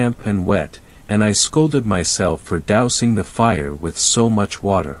was damp and wet, and I scolded myself for dousing the fire with so much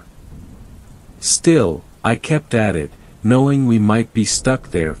water. Still, I kept at it, knowing we might be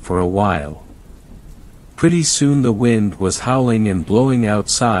stuck there for a while. Pretty soon the wind was howling and blowing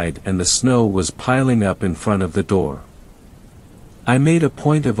outside and the snow was piling up in front of the door. I made a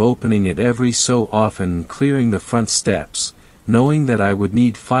point of opening it every so often and clearing the front steps, knowing that I would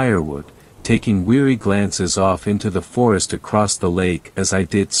need firewood, taking weary glances off into the forest across the lake as I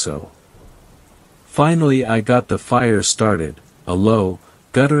did so. Finally I got the fire started, a low,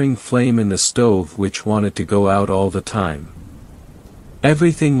 guttering flame in the stove which wanted to go out all the time.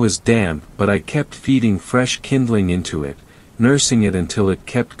 Everything was damp, but I kept feeding fresh kindling into it, nursing it until it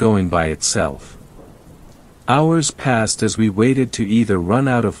kept going by itself. Hours passed as we waited to either run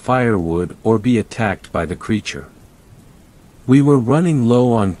out of firewood or be attacked by the creature. We were running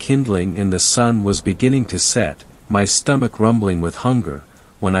low on kindling and the sun was beginning to set, my stomach rumbling with hunger,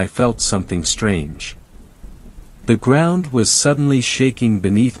 when I felt something strange. The ground was suddenly shaking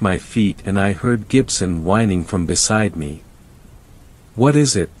beneath my feet and I heard Gibson whining from beside me. "What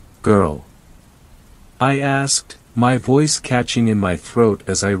is it, girl?" I asked, my voice catching in my throat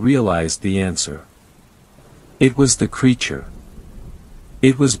as I realized the answer. It was the creature.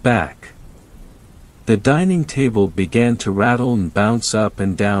 It was back. The dining table began to rattle and bounce up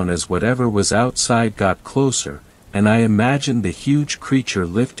and down as whatever was outside got closer, and I imagined the huge creature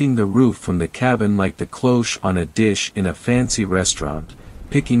lifting the roof from the cabin like the cloche on a dish in a fancy restaurant,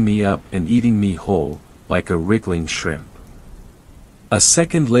 picking me up and eating me whole, like a wriggling shrimp. A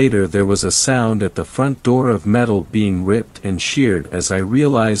second later there was a sound at the front door of metal being ripped and sheared as I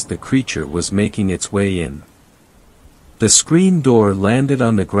realized the creature was making its way in. The screen door landed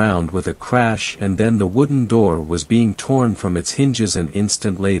on the ground with a crash, and then the wooden door was being torn from its hinges an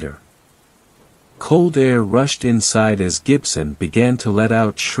instant later. Cold air rushed inside as Gibson began to let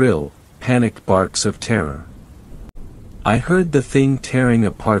out shrill, panicked barks of terror. I heard the thing tearing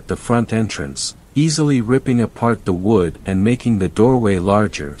apart the front entrance, easily ripping apart the wood and making the doorway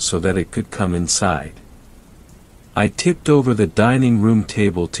larger so that it could come inside. I tipped over the dining room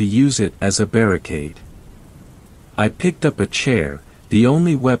table to use it as a barricade. I picked up a chair, the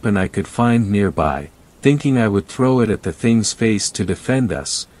only weapon I could find nearby, thinking I would throw it at the thing's face to defend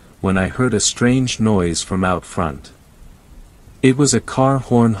us, when I heard a strange noise from out front. It was a car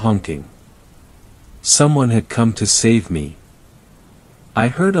horn honking. Someone had come to save me. I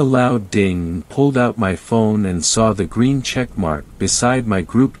heard a loud ding and pulled out my phone and saw the green check mark beside my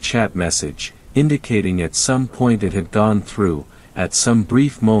group chat message, indicating at some point it had gone through, at some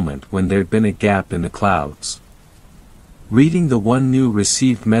brief moment when there'd been a gap in the clouds. Reading the one new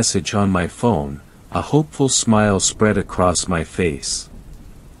received message on my phone, a hopeful smile spread across my face.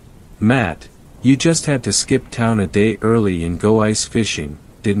 "Matt, you just had to skip town a day early and go ice fishing,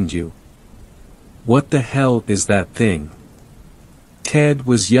 didn't you?" "What the hell is that thing?" Ted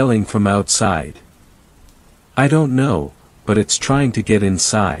was yelling from outside. "I don't know, but it's trying to get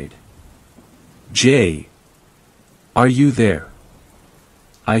inside." "Jay! Are you there?"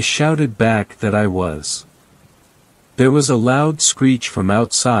 I shouted back that I was. There was a loud screech from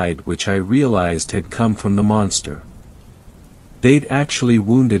outside which I realized had come from the monster. They'd actually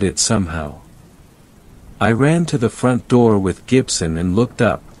wounded it somehow. I ran to the front door with Gibson and looked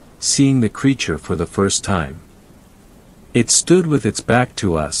up, seeing the creature for the first time. It stood with its back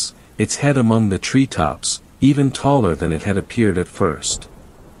to us, its head among the treetops, even taller than it had appeared at first.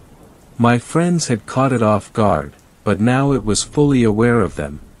 My friends had caught it off guard, but now it was fully aware of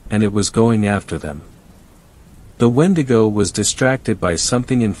them, and it was going after them. The Wendigo was distracted by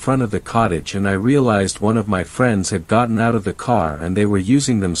something in front of the cottage, and I realized one of my friends had gotten out of the car and they were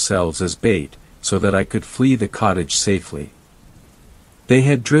using themselves as bait, so that I could flee the cottage safely. They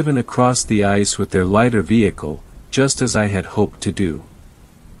had driven across the ice with their lighter vehicle, just as I had hoped to do.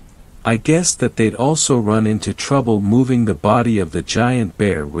 I guessed that they'd also run into trouble moving the body of the giant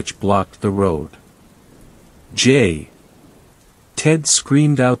bear which blocked the road. "Jay!" Ted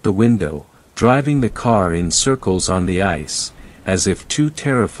screamed out the window, driving the car in circles on the ice, as if too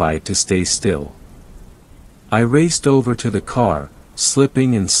terrified to stay still. I raced over to the car,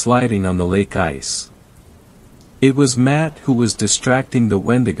 slipping and sliding on the lake ice. It was Matt who was distracting the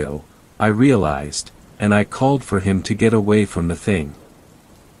Wendigo, I realized, and I called for him to get away from the thing.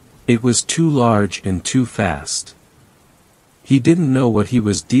 It was too large and too fast. He didn't know what he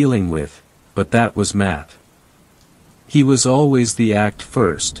was dealing with, but that was Matt. He was always the act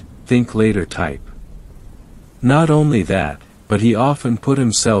first, think later type. Not only that, but he often put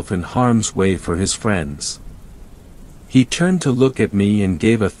himself in harm's way for his friends. He turned to look at me and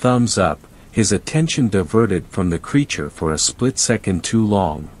gave a thumbs up, his attention diverted from the creature for a split second too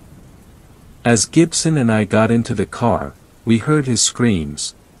long. As Gibson and I got into the car, we heard his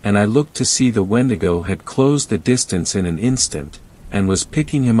screams, and I looked to see the Wendigo had closed the distance in an instant, and was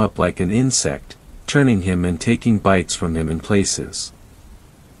picking him up like an insect, turning him and taking bites from him in places.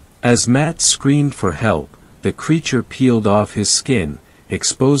 As Matt screamed for help, the creature peeled off his skin,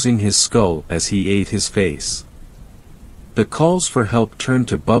 exposing his skull as he ate his face. The calls for help turned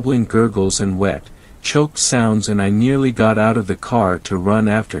to bubbling gurgles and wet, choked sounds, and I nearly got out of the car to run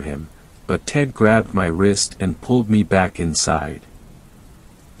after him, but Ted grabbed my wrist and pulled me back inside.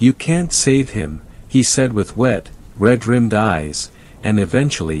 "You can't save him," he said with wet, red-rimmed eyes, and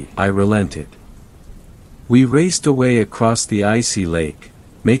eventually I relented. We raced away across the icy lake,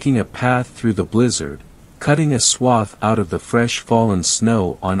 making a path through the blizzard, cutting a swath out of the fresh fallen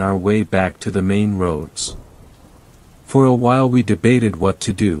snow on our way back to the main roads. For a while we debated what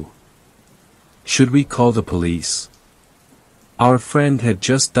to do. Should we call the police? Our friend had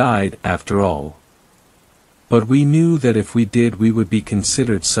just died, after all. But we knew that if we did we would be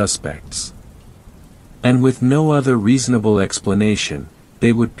considered suspects. And with no other reasonable explanation,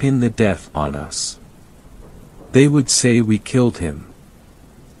 they would pin the death on us. They would say we killed him.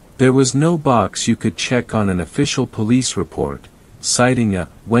 There was no box you could check on an official police report, citing a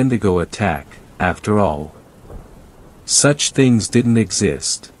Wendigo attack, after all. Such things didn't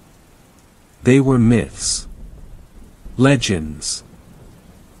exist. They were myths. Legends.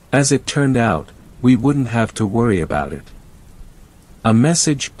 As it turned out, we wouldn't have to worry about it. A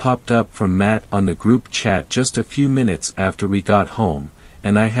message popped up from Matt on the group chat just a few minutes after we got home,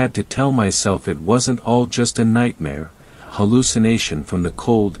 and I had to tell myself it wasn't all just a nightmare, hallucination from the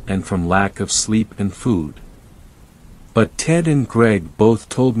cold and from lack of sleep and food. But Ted and Greg both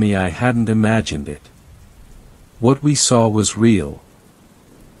told me I hadn't imagined it. What we saw was real.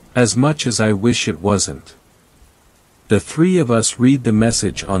 As much as I wish it wasn't. The three of us read the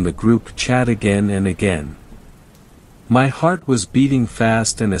message on the group chat again and again. My heart was beating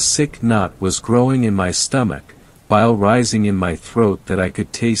fast and a sick knot was growing in my stomach, bile rising in my throat that I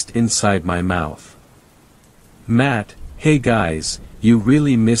could taste inside my mouth. Matt, hey guys, you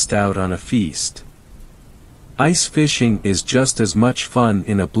really missed out on a feast. Ice fishing is just as much fun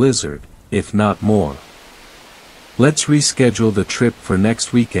in a blizzard, if not more. Let's reschedule the trip for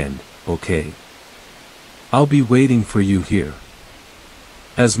next weekend, okay? I'll be waiting for you here.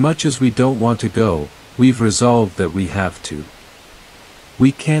 As much as we don't want to go, we've resolved that we have to.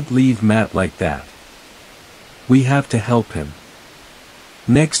 We can't leave Matt like that. We have to help him.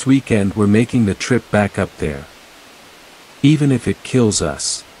 Next weekend we're making the trip back up there. Even if it kills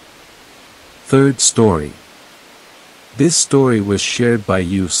us. Third story. This story was shared by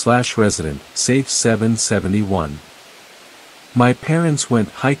you/resident, Safe771. My parents went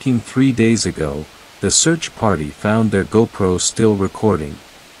hiking 3 days ago. The search party found their GoPro still recording.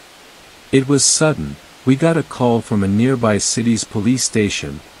 It was sudden. We got a call from a nearby city's police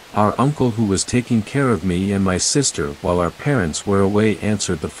station. Our uncle who was taking care of me and my sister while our parents were away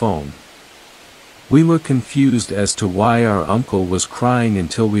answered the phone. We were confused as to why our uncle was crying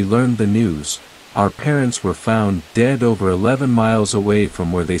until we learned the news. Our parents were found dead over 11 miles away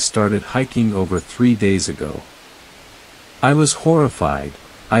from where they started hiking over 3 days ago. I was horrified.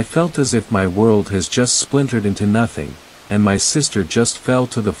 I felt as if my world has just splintered into nothing, and my sister just fell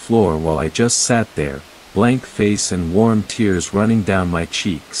to the floor while I just sat there, blank face and warm tears running down my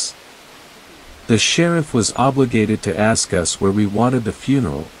cheeks. The sheriff was obligated to ask us where we wanted the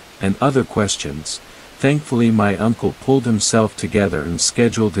funeral, and other questions. Thankfully my uncle pulled himself together and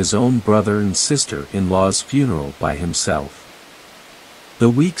scheduled his own brother and sister-in-law's funeral by himself. The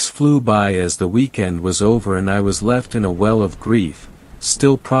weeks flew by as the weekend was over and I was left in a well of grief,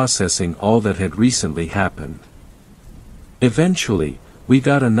 still processing all that had recently happened. Eventually, we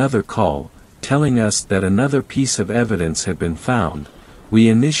got another call, telling us that another piece of evidence had been found. We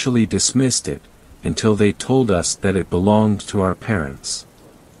initially dismissed it, until they told us that it belonged to our parents.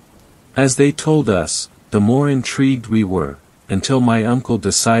 As they told us, the more intrigued we were, until my uncle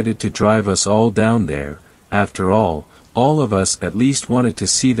decided to drive us all down there. After all of us at least wanted to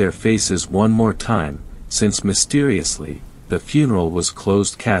see their faces one more time, since mysteriously, the funeral was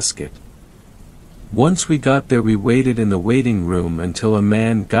closed casket. Once we got there we waited in the waiting room until a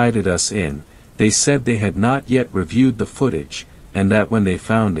man guided us in. They said they had not yet reviewed the footage, and that when they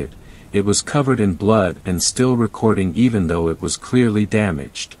found it, it was covered in blood and still recording even though it was clearly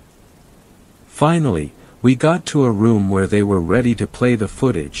damaged. Finally, we got to a room where they were ready to play the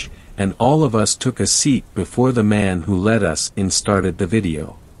footage, and all of us took a seat before the man who led us in started the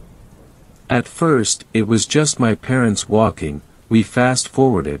video. At first, it was just my parents walking. We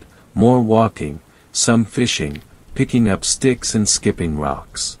fast-forwarded, more walking, some fishing, picking up sticks and skipping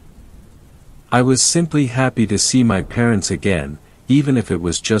rocks. I was simply happy to see my parents again, even if it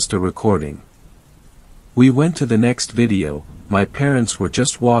was just a recording. We went to the next video. My parents were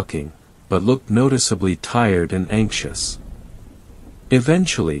just walking, but looked noticeably tired and anxious.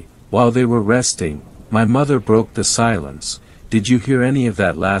 Eventually, while they were resting, my mother broke the silence. "Did you hear any of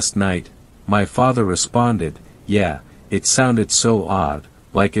that last night?" My father responded, "Yeah, it sounded so odd,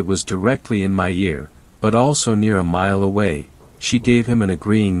 like it was directly in my ear, but also near a mile away." She gave him an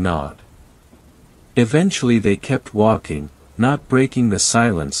agreeing nod. Eventually they kept walking, not breaking the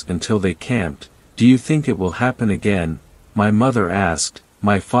silence until they camped. "Do you think it will happen again?" my mother asked.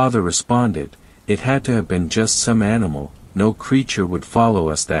 My father responded, "It had to have been just some animal. No creature would follow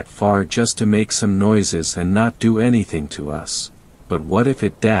us that far just to make some noises and not do anything to us. But what if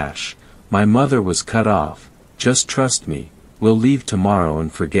it dash?" My mother was cut off. "Just trust me, we'll leave tomorrow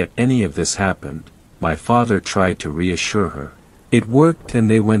and forget any of this happened." My father tried to reassure her. It worked and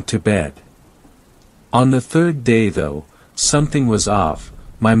they went to bed. On the third day though, something was off.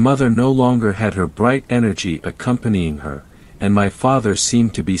 My mother no longer had her bright energy accompanying her, and my father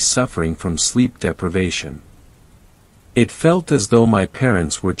seemed to be suffering from sleep deprivation. It felt as though my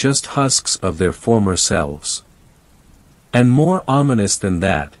parents were just husks of their former selves. And more ominous than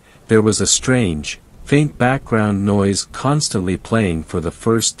that, there was a strange, faint background noise constantly playing for the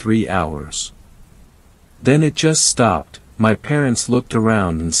first 3 hours. Then it just stopped. My parents looked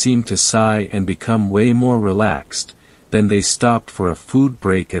around and seemed to sigh and become way more relaxed. then they stopped for a food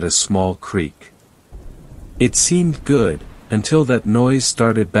break at a small creek. It seemed good, until that noise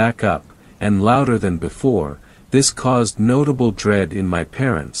started back up, and louder than before. This caused notable dread in my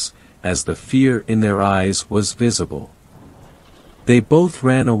parents, as the fear in their eyes was visible. They both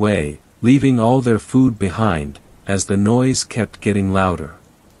ran away, leaving all their food behind, as the noise kept getting louder.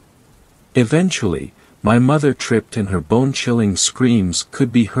 Eventually, my mother tripped and her bone-chilling screams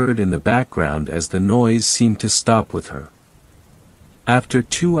could be heard in the background as the noise seemed to stop with her. After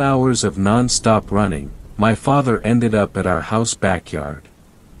 2 hours of non-stop running, my father ended up at our house backyard.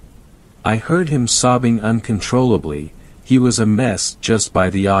 I heard him sobbing uncontrollably. He was a mess just by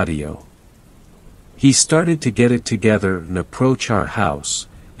the audio. He started to get it together and approach our house,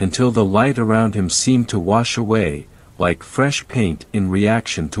 until the light around him seemed to wash away, like fresh paint in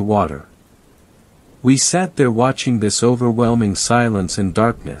reaction to water. We sat there watching this overwhelming silence and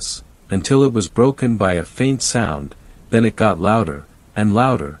darkness, until it was broken by a faint sound. Then it got louder, and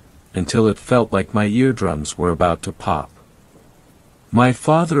louder, until it felt like my eardrums were about to pop. My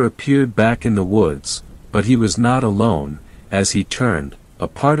father appeared back in the woods, but he was not alone. As he turned, a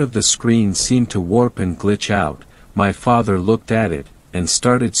part of the screen seemed to warp and glitch out. My father looked at it, and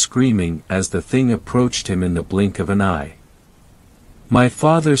started screaming as the thing approached him in the blink of an eye. My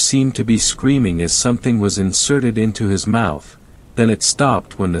father seemed to be screaming as something was inserted into his mouth, then it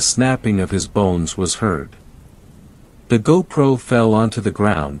stopped when the snapping of his bones was heard. The GoPro fell onto the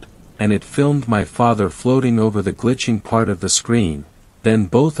ground, and it filmed my father floating over the glitching part of the screen. Then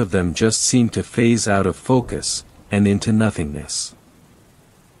both of them just seemed to phase out of focus, and into nothingness.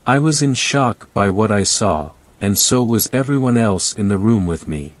 I was in shock by what I saw, and so was everyone else in the room with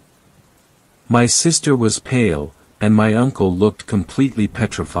me. My sister was pale, and my uncle looked completely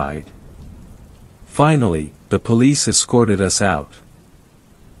petrified. Finally, the police escorted us out.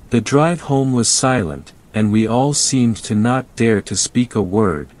 The drive home was silent, and we all seemed to not dare to speak a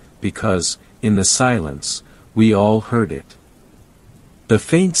word, because, in the silence, we all heard it. The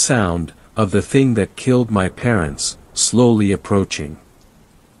faint sound of the thing that killed my parents, slowly approaching.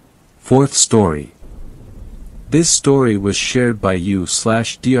 Fourth story. This story was shared by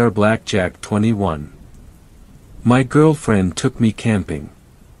you/drblackjack21. My girlfriend took me camping.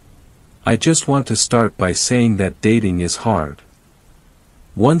 I just want to start by saying that dating is hard.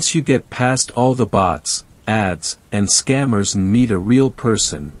 Once you get past all the bots, ads, and scammers and meet a real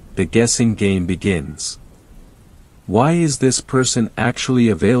person, the guessing game begins. Why is this person actually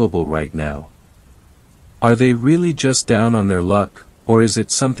available right now? Are they really just down on their luck, or is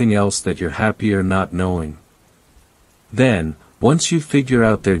it something else that you're happier not knowing? Then, once you figure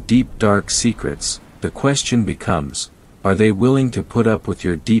out their deep dark secrets, the question becomes, are they willing to put up with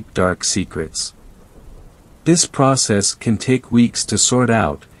your deep dark secrets? This process can take weeks to sort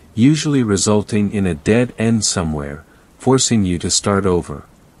out, usually resulting in a dead end somewhere, forcing you to start over.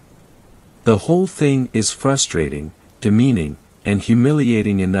 The whole thing is frustrating, demeaning, and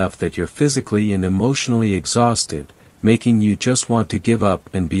humiliating enough that you're physically and emotionally exhausted, making you just want to give up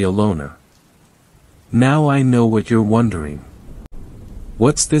and be a loner. Now I know what you're wondering.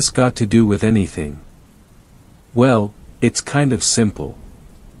 What's this got to do with anything? Well, it's kind of simple.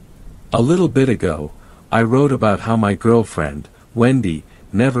 A little bit ago, I wrote about how my girlfriend, Wendy,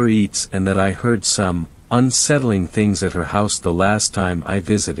 never eats and that I heard some unsettling things at her house the last time I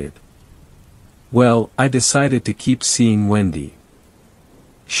visited. Well, I decided to keep seeing Wendy.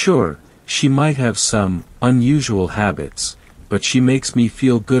 Sure, she might have some unusual habits, but she makes me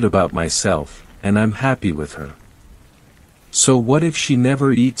feel good about myself, and I'm happy with her. So what if she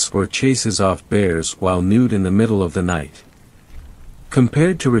never eats or chases off bears while nude in the middle of the night?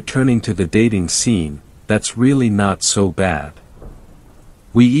 Compared to returning to the dating scene, that's really not so bad.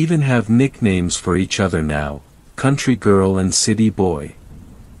 We even have nicknames for each other now, country girl and city boy.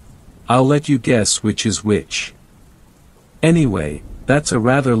 I'll let you guess which is which. Anyway, that's a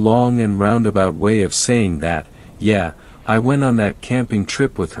rather long and roundabout way of saying that, yeah, I went on that camping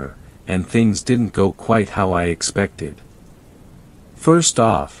trip with her, and things didn't go quite how I expected. First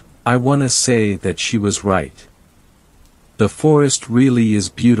off, I want to say that she was right. The forest really is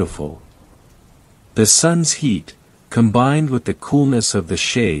beautiful. The sun's heat, combined with the coolness of the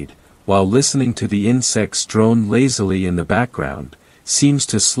shade, while listening to the insects drone lazily in the background, seems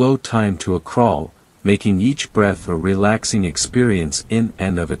to slow time to a crawl, making each breath a relaxing experience in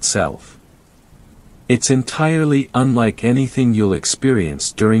and of itself. It's entirely unlike anything you'll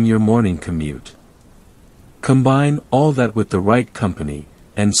experience during your morning commute. Combine all that with the right company,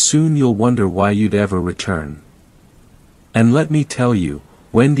 and soon you'll wonder why you'd ever return. And let me tell you,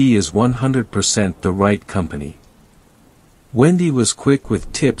 Wendy is 100% the right company. Wendy was quick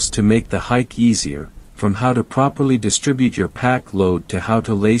with tips to make the hike easier, from how to properly distribute your pack load to how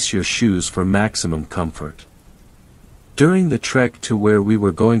to lace your shoes for maximum comfort. During the trek to where we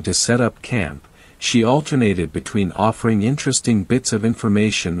were going to set up camp, she alternated between offering interesting bits of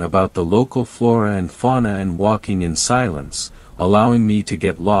information about the local flora and fauna and walking in silence, allowing me to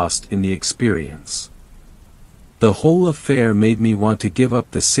get lost in the experience. The whole affair made me want to give up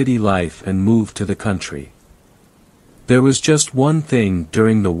the city life and move to the country. There was just one thing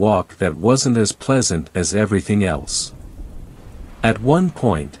during the walk that wasn't as pleasant as everything else. At one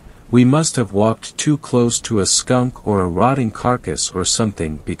point, we must have walked too close to a skunk or a rotting carcass or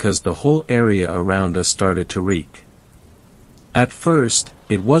something because the whole area around us started to reek. At first,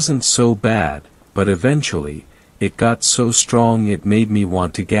 it wasn't so bad, but eventually, it got so strong it made me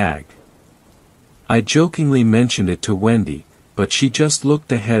want to gag. I jokingly mentioned it to Wendy, but she just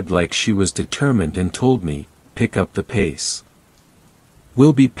looked ahead like she was determined and told me, "Pick up the pace.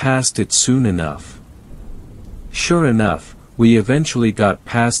 We'll be past it soon enough." Sure enough, we eventually got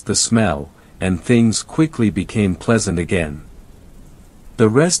past the smell, and things quickly became pleasant again. The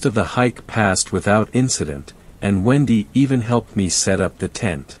rest of the hike passed without incident, and Wendy even helped me set up the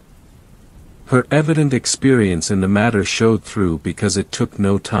tent. Her evident experience in the matter showed through because it took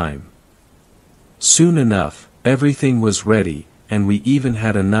no time. Soon enough, everything was ready, and we even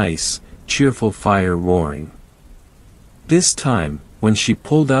had a nice, cheerful fire roaring. This time, when she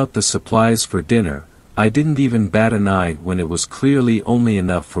pulled out the supplies for dinner, I didn't even bat an eye when it was clearly only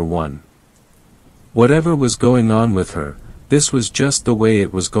enough for one. Whatever was going on with her, this was just the way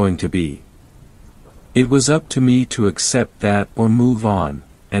it was going to be. It was up to me to accept that or move on,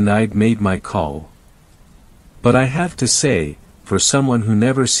 and I'd made my call. But I have to say, for someone who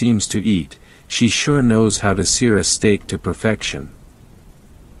never seems to eat, she sure knows how to sear a steak to perfection.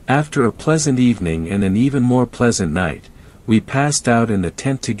 After a pleasant evening and an even more pleasant night, we passed out in the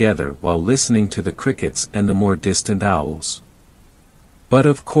tent together while listening to the crickets and the more distant owls. But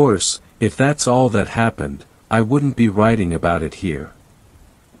of course, if that's all that happened, I wouldn't be writing about it here.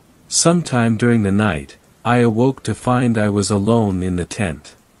 Sometime during the night, I awoke to find I was alone in the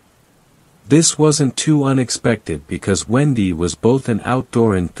tent. This wasn't too unexpected because Wendy was both an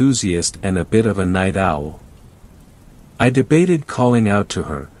outdoor enthusiast and a bit of a night owl. I debated calling out to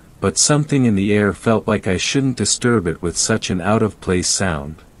her, but something in the air felt like I shouldn't disturb it with such an out-of-place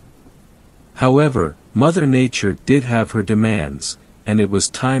sound. However, Mother Nature did have her demands, and it was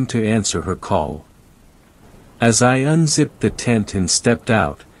time to answer her call. As I unzipped the tent and stepped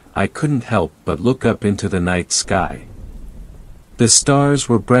out, I couldn't help but look up into the night sky. The stars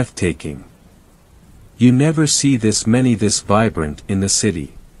were breathtaking. You never see this many this vibrant in the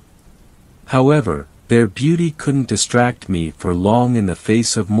city. However, their beauty couldn't distract me for long in the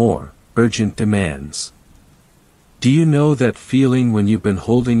face of more urgent demands. Do you know that feeling when you've been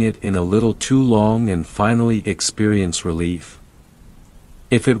holding it in a little too long and finally experience relief?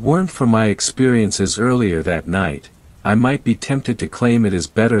 If it weren't for my experiences earlier that night, I might be tempted to claim it is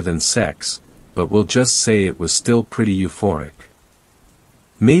better than sex, but we'll just say it was still pretty euphoric.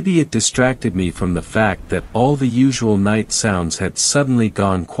 Maybe it distracted me from the fact that all the usual night sounds had suddenly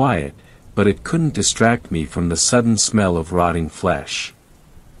gone quiet, but it couldn't distract me from the sudden smell of rotting flesh.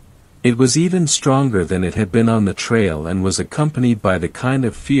 It was even stronger than it had been on the trail and was accompanied by the kind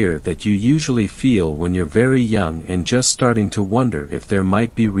of fear that you usually feel when you're very young and just starting to wonder if there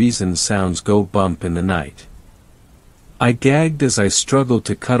might be reasons sounds go bump in the night. I gagged as I struggled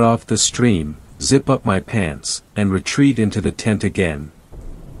to cut off the stream, zip up my pants, and retreat into the tent again.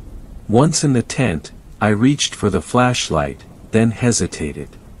 Once in the tent, I reached for the flashlight, then hesitated.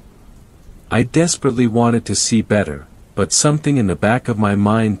 I desperately wanted to see better, but something in the back of my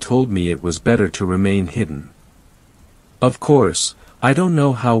mind told me it was better to remain hidden. Of course, I don't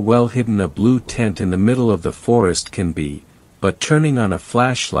know how well hidden a blue tent in the middle of the forest can be, but turning on a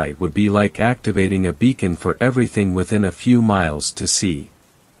flashlight would be like activating a beacon for everything within a few miles to see.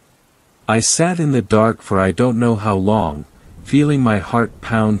 I sat in the dark for I don't know how long, feeling my heart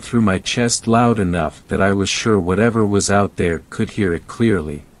pound through my chest loud enough that I was sure whatever was out there could hear it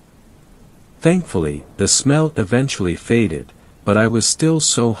clearly. Thankfully, the smell eventually faded, but I was still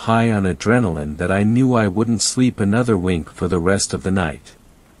so high on adrenaline that I knew I wouldn't sleep another wink for the rest of the night.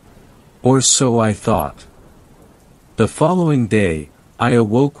 Or so I thought. The following day, I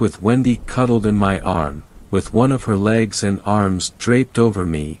awoke with Wendy cuddled in my arm, with one of her legs and arms draped over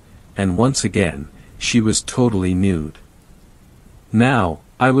me, and once again, she was totally nude. Now,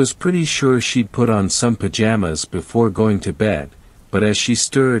 I was pretty sure she'd put on some pajamas before going to bed, but as she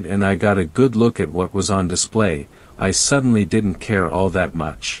stirred and I got a good look at what was on display, I suddenly didn't care all that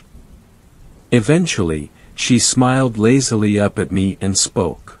much. Eventually, she smiled lazily up at me and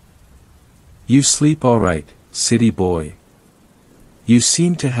spoke. You sleep alright, city boy? You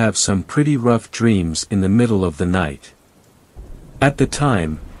seem to have some pretty rough dreams in the middle of the night. At the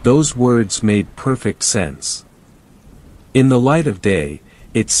time, those words made perfect sense. In the light of day,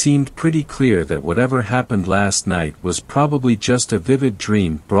 it seemed pretty clear that whatever happened last night was probably just a vivid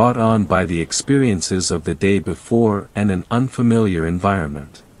dream brought on by the experiences of the day before and an unfamiliar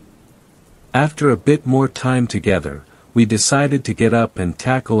environment. After a bit more time together, we decided to get up and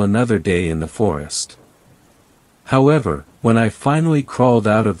tackle another day in the forest. However, when I finally crawled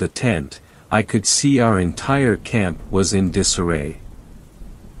out of the tent, I could see our entire camp was in disarray.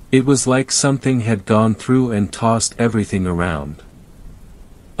 It was like something had gone through and tossed everything around.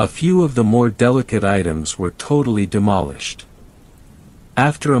 A few of the more delicate items were totally demolished.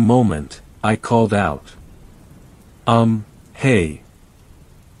 After a moment, I called out. Hey.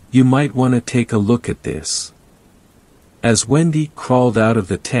 You might want to take a look at this. As Wendy crawled out of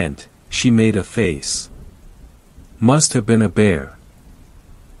the tent, she made a face. Must have been a bear.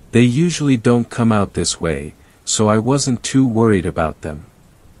 They usually don't come out this way, so I wasn't too worried about them.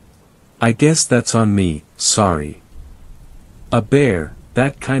 I guess that's on me, sorry. A bear,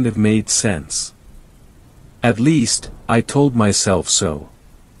 that kind of made sense. At least, I told myself so.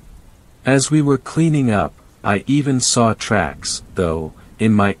 As we were cleaning up, I even saw tracks, though,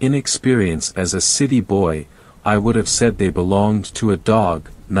 in my inexperience as a city boy, I would have said they belonged to a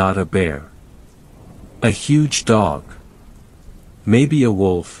dog, not a bear. A huge dog. Maybe a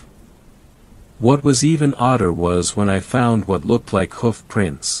wolf. What was even odder was when I found what looked like hoof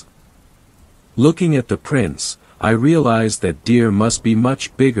prints. Looking at the prints, I realized that deer must be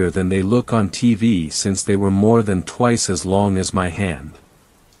much bigger than they look on TV since they were more than twice as long as my hand.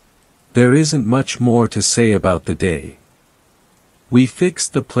 There isn't much more to say about the day. We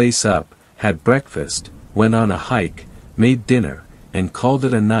fixed the place up, had breakfast, went on a hike, made dinner, and called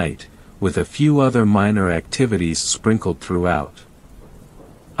it a night, with a few other minor activities sprinkled throughout.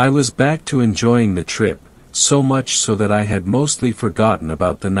 I was back to enjoying the trip, so much so that I had mostly forgotten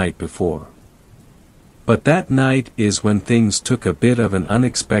about the night before. But that night is when things took a bit of an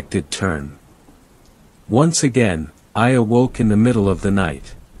unexpected turn. Once again, I awoke in the middle of the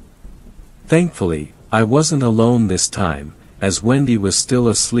night. Thankfully, I wasn't alone this time, as Wendy was still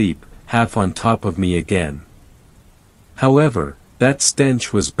asleep, half on top of me again. However, that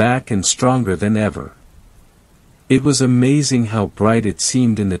stench was back and stronger than ever. It was amazing how bright it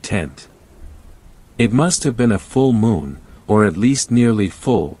seemed in the tent. It must have been a full moon, or at least nearly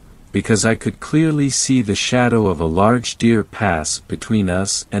full, because I could clearly see the shadow of a large deer pass between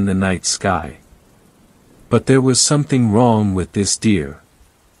us and the night sky. But there was something wrong with this deer.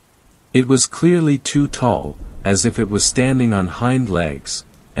 It was clearly too tall, as if it was standing on hind legs,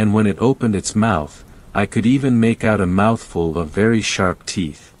 and when it opened its mouth, I could even make out a mouthful of very sharp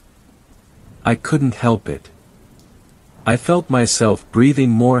teeth. I couldn't help it. I felt myself breathing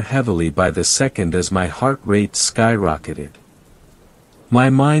more heavily by the second as my heart rate skyrocketed. My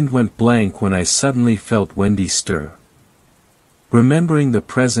mind went blank when I suddenly felt Wendy stir. Remembering the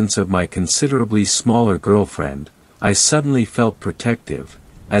presence of my considerably smaller girlfriend, I suddenly felt protective,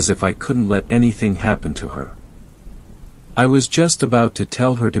 as if I couldn't let anything happen to her. I was just about to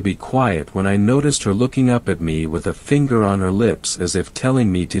tell her to be quiet when I noticed her looking up at me with a finger on her lips as if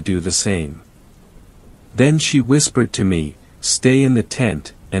telling me to do the same. Then she whispered to me, "Stay in the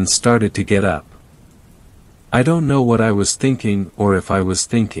tent," and started to get up. I don't know what I was thinking or if I was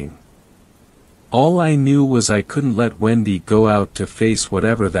thinking. All I knew was I couldn't let Wendy go out to face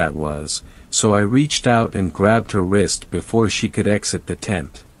whatever that was, so I reached out and grabbed her wrist before she could exit the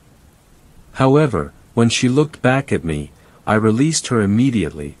tent. However, when she looked back at me, I released her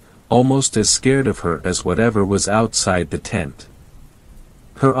immediately, almost as scared of her as whatever was outside the tent.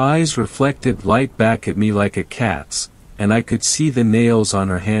 Her eyes reflected light back at me like a cat's, and I could see the nails on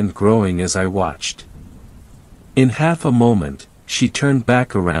her hand growing as I watched. In half a moment, she turned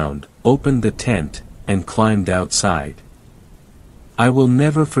back around, opened the tent, and climbed outside. I will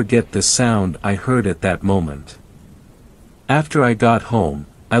never forget the sound I heard at that moment. After I got home,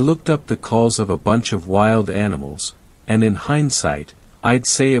 I looked up the calls of a bunch of wild animals, and in hindsight, I'd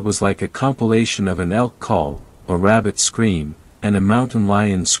say it was like a compilation of an elk call, a rabbit scream, and a mountain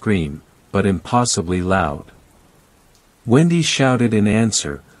lion scream, but impossibly loud. Wendy shouted in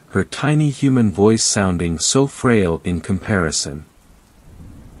answer, her tiny human voice sounding so frail in comparison.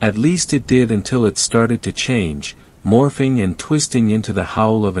 At least it did until it started to change, morphing and twisting into the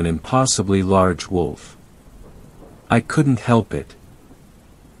howl of an impossibly large wolf. I couldn't help it.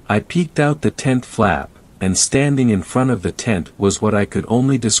 I peeked out the tent flap, and standing in front of the tent was what I could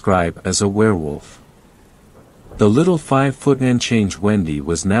only describe as a werewolf. The little 5 foot and change Wendy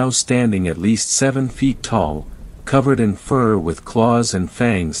was now standing at least 7 feet tall, covered in fur with claws and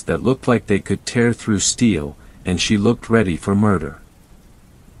fangs that looked like they could tear through steel, and she looked ready for murder.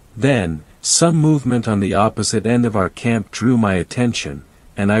 Then, some movement on the opposite end of our camp drew my attention,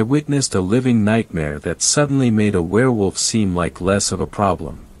 and I witnessed a living nightmare that suddenly made a werewolf seem like less of a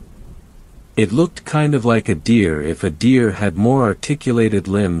problem. It looked kind of like a deer if a deer had more articulated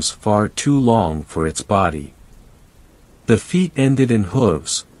limbs far too long for its body. The feet ended in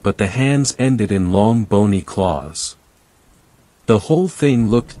hooves, but the hands ended in long bony claws. The whole thing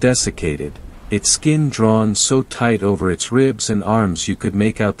looked desiccated, its skin drawn so tight over its ribs and arms you could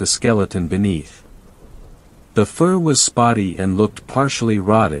make out the skeleton beneath. The fur was spotty and looked partially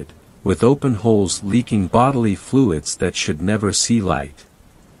rotted, with open holes leaking bodily fluids that should never see light.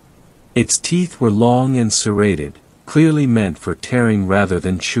 Its teeth were long and serrated, clearly meant for tearing rather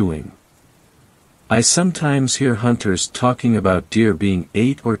than chewing. I sometimes hear hunters talking about deer being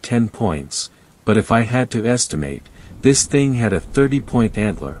 8 or 10 points, but if I had to estimate, this thing had a 30-point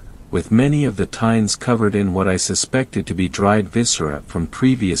antler, with many of the tines covered in what I suspected to be dried viscera from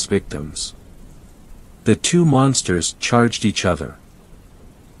previous victims. The two monsters charged each other.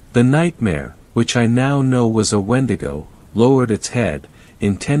 The nightmare, which I now know was a Wendigo, lowered its head,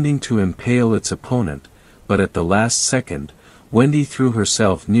 intending to impale its opponent, but at the last second, Wendy threw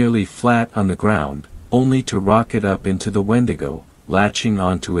herself nearly flat on the ground, only to rocket up into the Wendigo, latching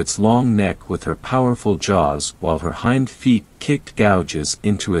onto its long neck with her powerful jaws while her hind feet kicked gouges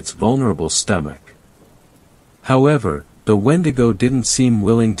into its vulnerable stomach. However, the Wendigo didn't seem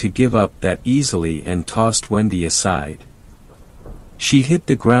willing to give up that easily and tossed Wendy aside. She hit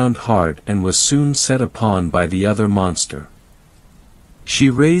the ground hard and was soon set upon by the other monster. She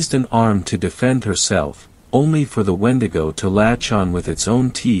raised an arm to defend herself, only for the Wendigo to latch on with its own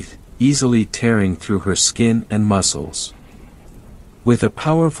teeth, easily tearing through her skin and muscles. With a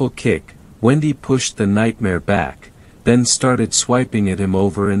powerful kick, Wendy pushed the nightmare back, then started swiping at him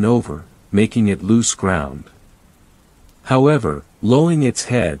over and over, making it lose ground. However, lowering its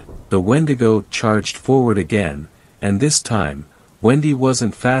head, the Wendigo charged forward again, and this time, Wendy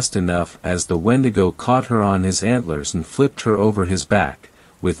wasn't fast enough as the Wendigo caught her on his antlers and flipped her over his back,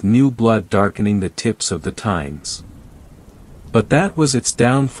 with new blood darkening the tips of the tines. But that was its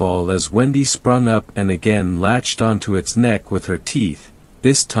downfall as Wendy sprung up and again latched onto its neck with her teeth,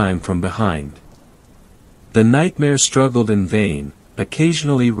 this time from behind. The nightmare struggled in vain,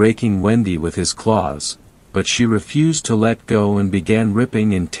 occasionally raking Wendy with his claws, but she refused to let go and began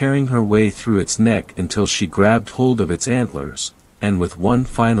ripping and tearing her way through its neck until she grabbed hold of its antlers, and with one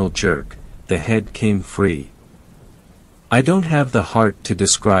final jerk, the head came free. I don't have the heart to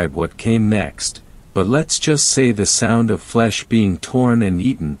describe what came next, but let's just say the sound of flesh being torn and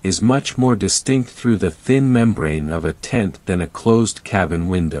eaten is much more distinct through the thin membrane of a tent than a closed cabin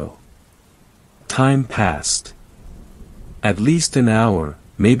window. Time passed. At least an hour,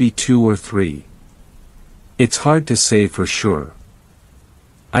 maybe 2 or 3. It's hard to say for sure.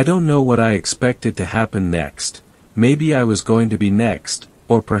 I don't know what I expected to happen next. Maybe I was going to be next,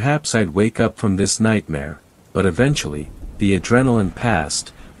 or perhaps I'd wake up from this nightmare, but eventually, the adrenaline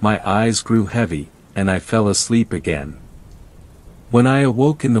passed, my eyes grew heavy, and I fell asleep again. When I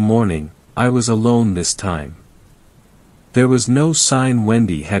awoke in the morning, I was alone this time. There was no sign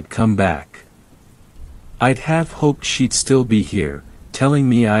Wendy had come back. I'd have hoped she'd still be here, telling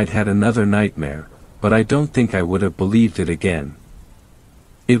me I'd had another nightmare, but I don't think I would have believed it again.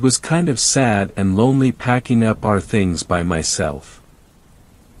 It was kind of sad and lonely packing up our things by myself.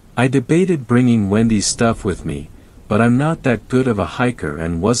 I debated bringing Wendy's stuff with me, but I'm not that good of a hiker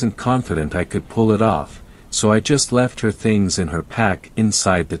and wasn't confident I could pull it off, so I just left her things in her pack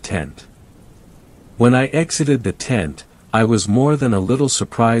inside the tent. When I exited the tent, I was more than a little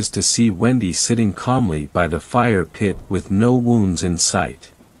surprised to see Wendy sitting calmly by the fire pit with no wounds in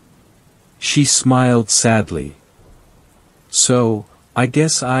sight. She smiled sadly. "So, I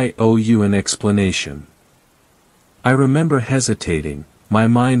guess I owe you an explanation." I remember hesitating, my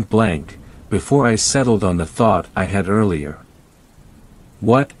mind blank, before I settled on the thought I had earlier.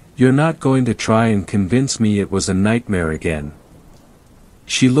 "What, you're not going to try and convince me it was a nightmare again?"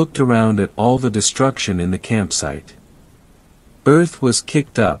 She looked around at all the destruction in the campsite. Earth was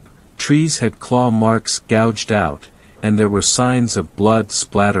kicked up, trees had claw marks gouged out, and there were signs of blood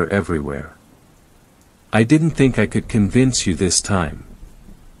splatter everywhere. "I didn't think I could convince you this time."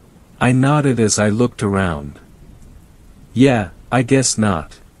 I nodded as I looked around. "Yeah, I guess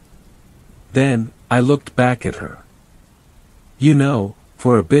not." Then, I looked back at her. "You know,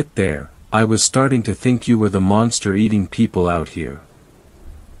 for a bit there, I was starting to think you were the monster eating people out here."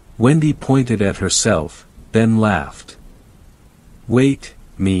 Wendy pointed at herself, then laughed. Wait,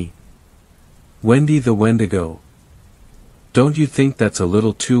 me? Wendy the Wendigo? Don't you think that's a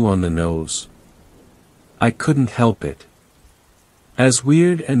little too on the nose? I couldn't help it. As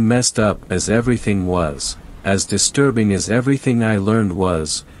weird and messed up as everything was, as disturbing as everything I learned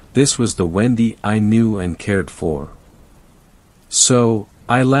was, this was the Wendy I knew and cared for. So,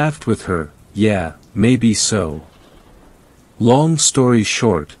 I laughed with her. Yeah, maybe so. Long story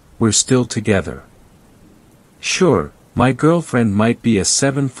short, we're still together. Sure, my girlfriend might be a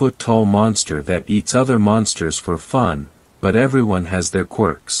 7-foot-tall monster that eats other monsters for fun, but everyone has their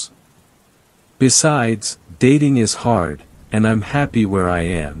quirks. Besides, dating is hard, and I'm happy where I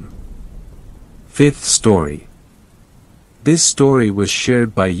am. Fifth story. This story was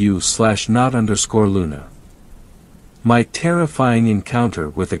shared by you/not_Luna. My terrifying encounter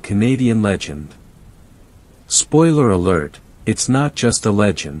with a Canadian legend. Spoiler alert, it's not just a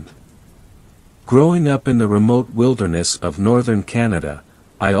legend. Growing up in the remote wilderness of northern Canada,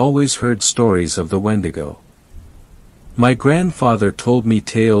 I always heard stories of the Wendigo. My grandfather told me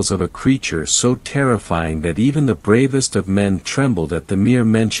tales of a creature so terrifying that even the bravest of men trembled at the mere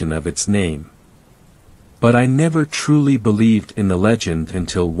mention of its name. But I never truly believed in the legend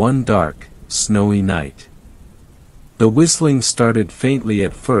until one dark, snowy night. The whistling started faintly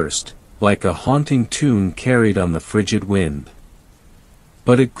at first, like a haunting tune carried on the frigid wind.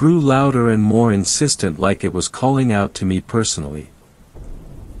 But it grew louder and more insistent, like it was calling out to me personally.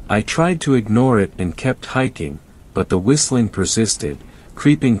 I tried to ignore it and kept hiking, but the whistling persisted,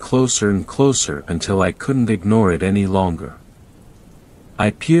 creeping closer and closer until I couldn't ignore it any longer.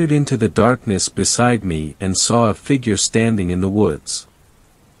 I peered into the darkness beside me and saw a figure standing in the woods.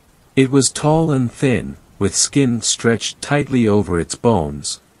 It was tall and thin, with skin stretched tightly over its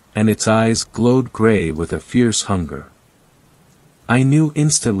bones, and its eyes glowed gray with a fierce hunger. I knew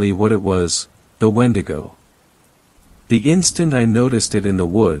instantly what it was, the Wendigo. The instant I noticed it in the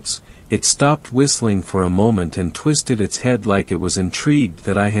woods, it stopped whistling for a moment and twisted its head like it was intrigued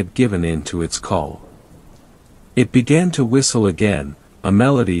that I had given in to its call. It began to whistle again, a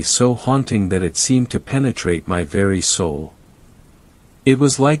melody so haunting that it seemed to penetrate my very soul. It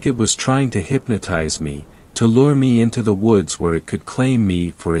was like it was trying to hypnotize me, to lure me into the woods where it could claim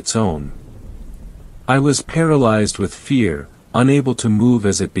me for its own. I was paralyzed with fear, unable to move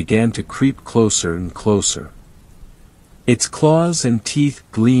as it began to creep closer and closer. Its claws and teeth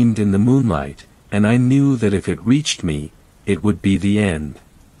gleamed in the moonlight, and I knew that if it reached me, it would be the end.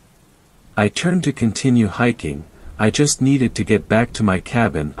 I turned to continue hiking. I just needed to get back to my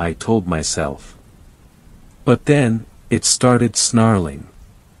cabin, I told myself. But then, it started snarling.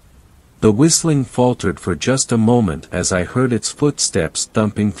 The whistling faltered for just a moment as I heard its footsteps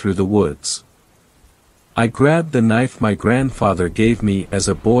thumping through the woods. I grabbed the knife my grandfather gave me as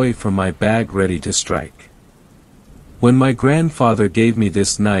a boy from my bag, ready to strike. When my grandfather gave me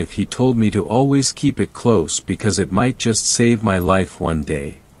this knife, he told me to always keep it close because it might just save my life one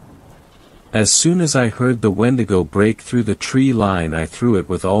day. As soon as I heard the Wendigo break through the tree line, I threw it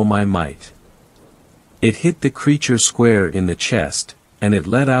with all my might. It hit the creature square in the chest, and it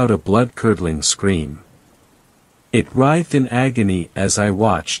let out a blood-curdling scream. It writhed in agony as I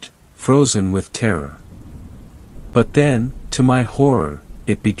watched, frozen with terror. But then, to my horror,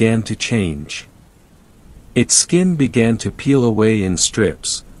 it began to change. Its skin began to peel away in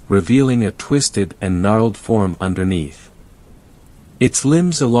strips, revealing a twisted and gnarled form underneath. Its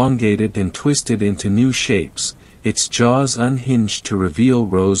limbs elongated and twisted into new shapes, its jaws unhinged to reveal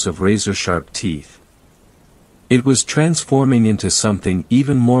rows of razor-sharp teeth. It was transforming into something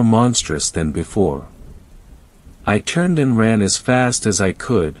even more monstrous than before. I turned and ran as fast as I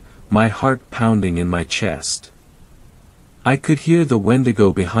could, my heart pounding in my chest. I could hear the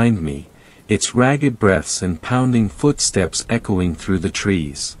Wendigo behind me, its ragged breaths and pounding footsteps echoing through the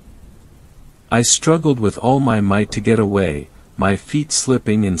trees. I struggled with all my might to get away, my feet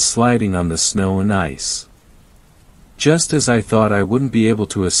slipping and sliding on the snow and ice. Just as I thought I wouldn't be able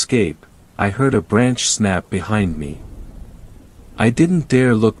to escape, I heard a branch snap behind me. I didn't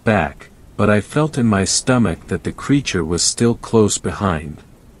dare look back, but I felt in my stomach that the creature was still close behind.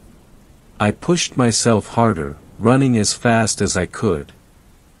 I pushed myself harder, running as fast as I could.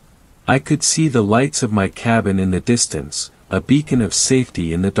 I could see the lights of my cabin in the distance, a beacon of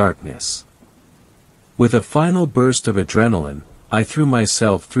safety in the darkness. With a final burst of adrenaline, I threw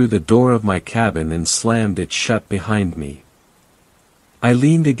myself through the door of my cabin and slammed it shut behind me. I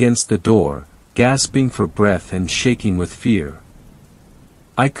leaned against the door, gasping for breath and shaking with fear.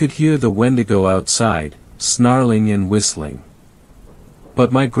 I could hear the Wendigo outside, snarling and whistling.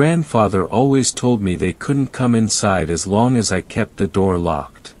 But my grandfather always told me they couldn't come inside as long as I kept the door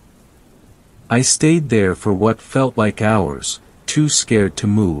locked. I stayed there for what felt like hours, too scared to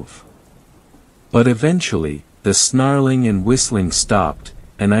move. But eventually, the snarling and whistling stopped,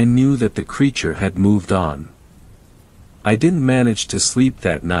 and I knew that the creature had moved on. I didn't manage to sleep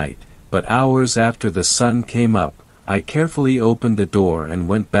that night, but hours after the sun came up, I carefully opened the door and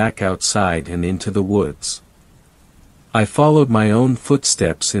went back outside and into the woods. I followed my own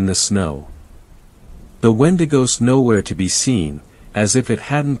footsteps in the snow. The Wendigo's nowhere to be seen, as if it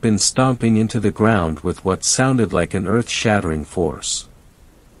hadn't been stomping into the ground with what sounded like an earth-shattering force.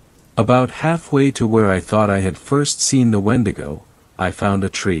 About halfway to where I thought I had first seen the Wendigo, I found a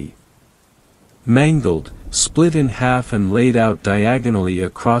tree. Mangled, split in half and laid out diagonally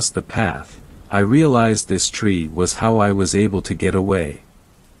across the path, I realized this tree was how I was able to get away.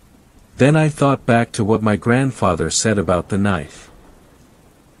 Then I thought back to what my grandfather said about the knife.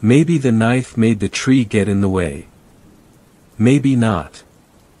 Maybe the knife made the tree get in the way. Maybe not.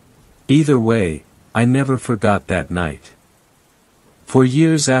 Either way, I never forgot that night. For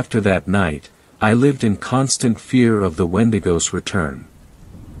years after that night, I lived in constant fear of the Wendigo's return.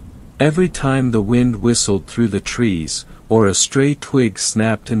 Every time the wind whistled through the trees, or a stray twig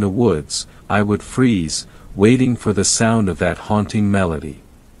snapped in the woods, I would freeze, waiting for the sound of that haunting melody.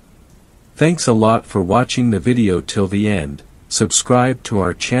 Thanks a lot for watching the video till the end. Subscribe to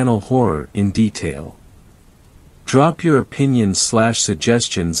our channel Horror in Detail. Drop your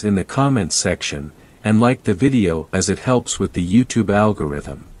opinions/suggestions in the comments section, and like the video as it helps with the YouTube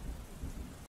algorithm.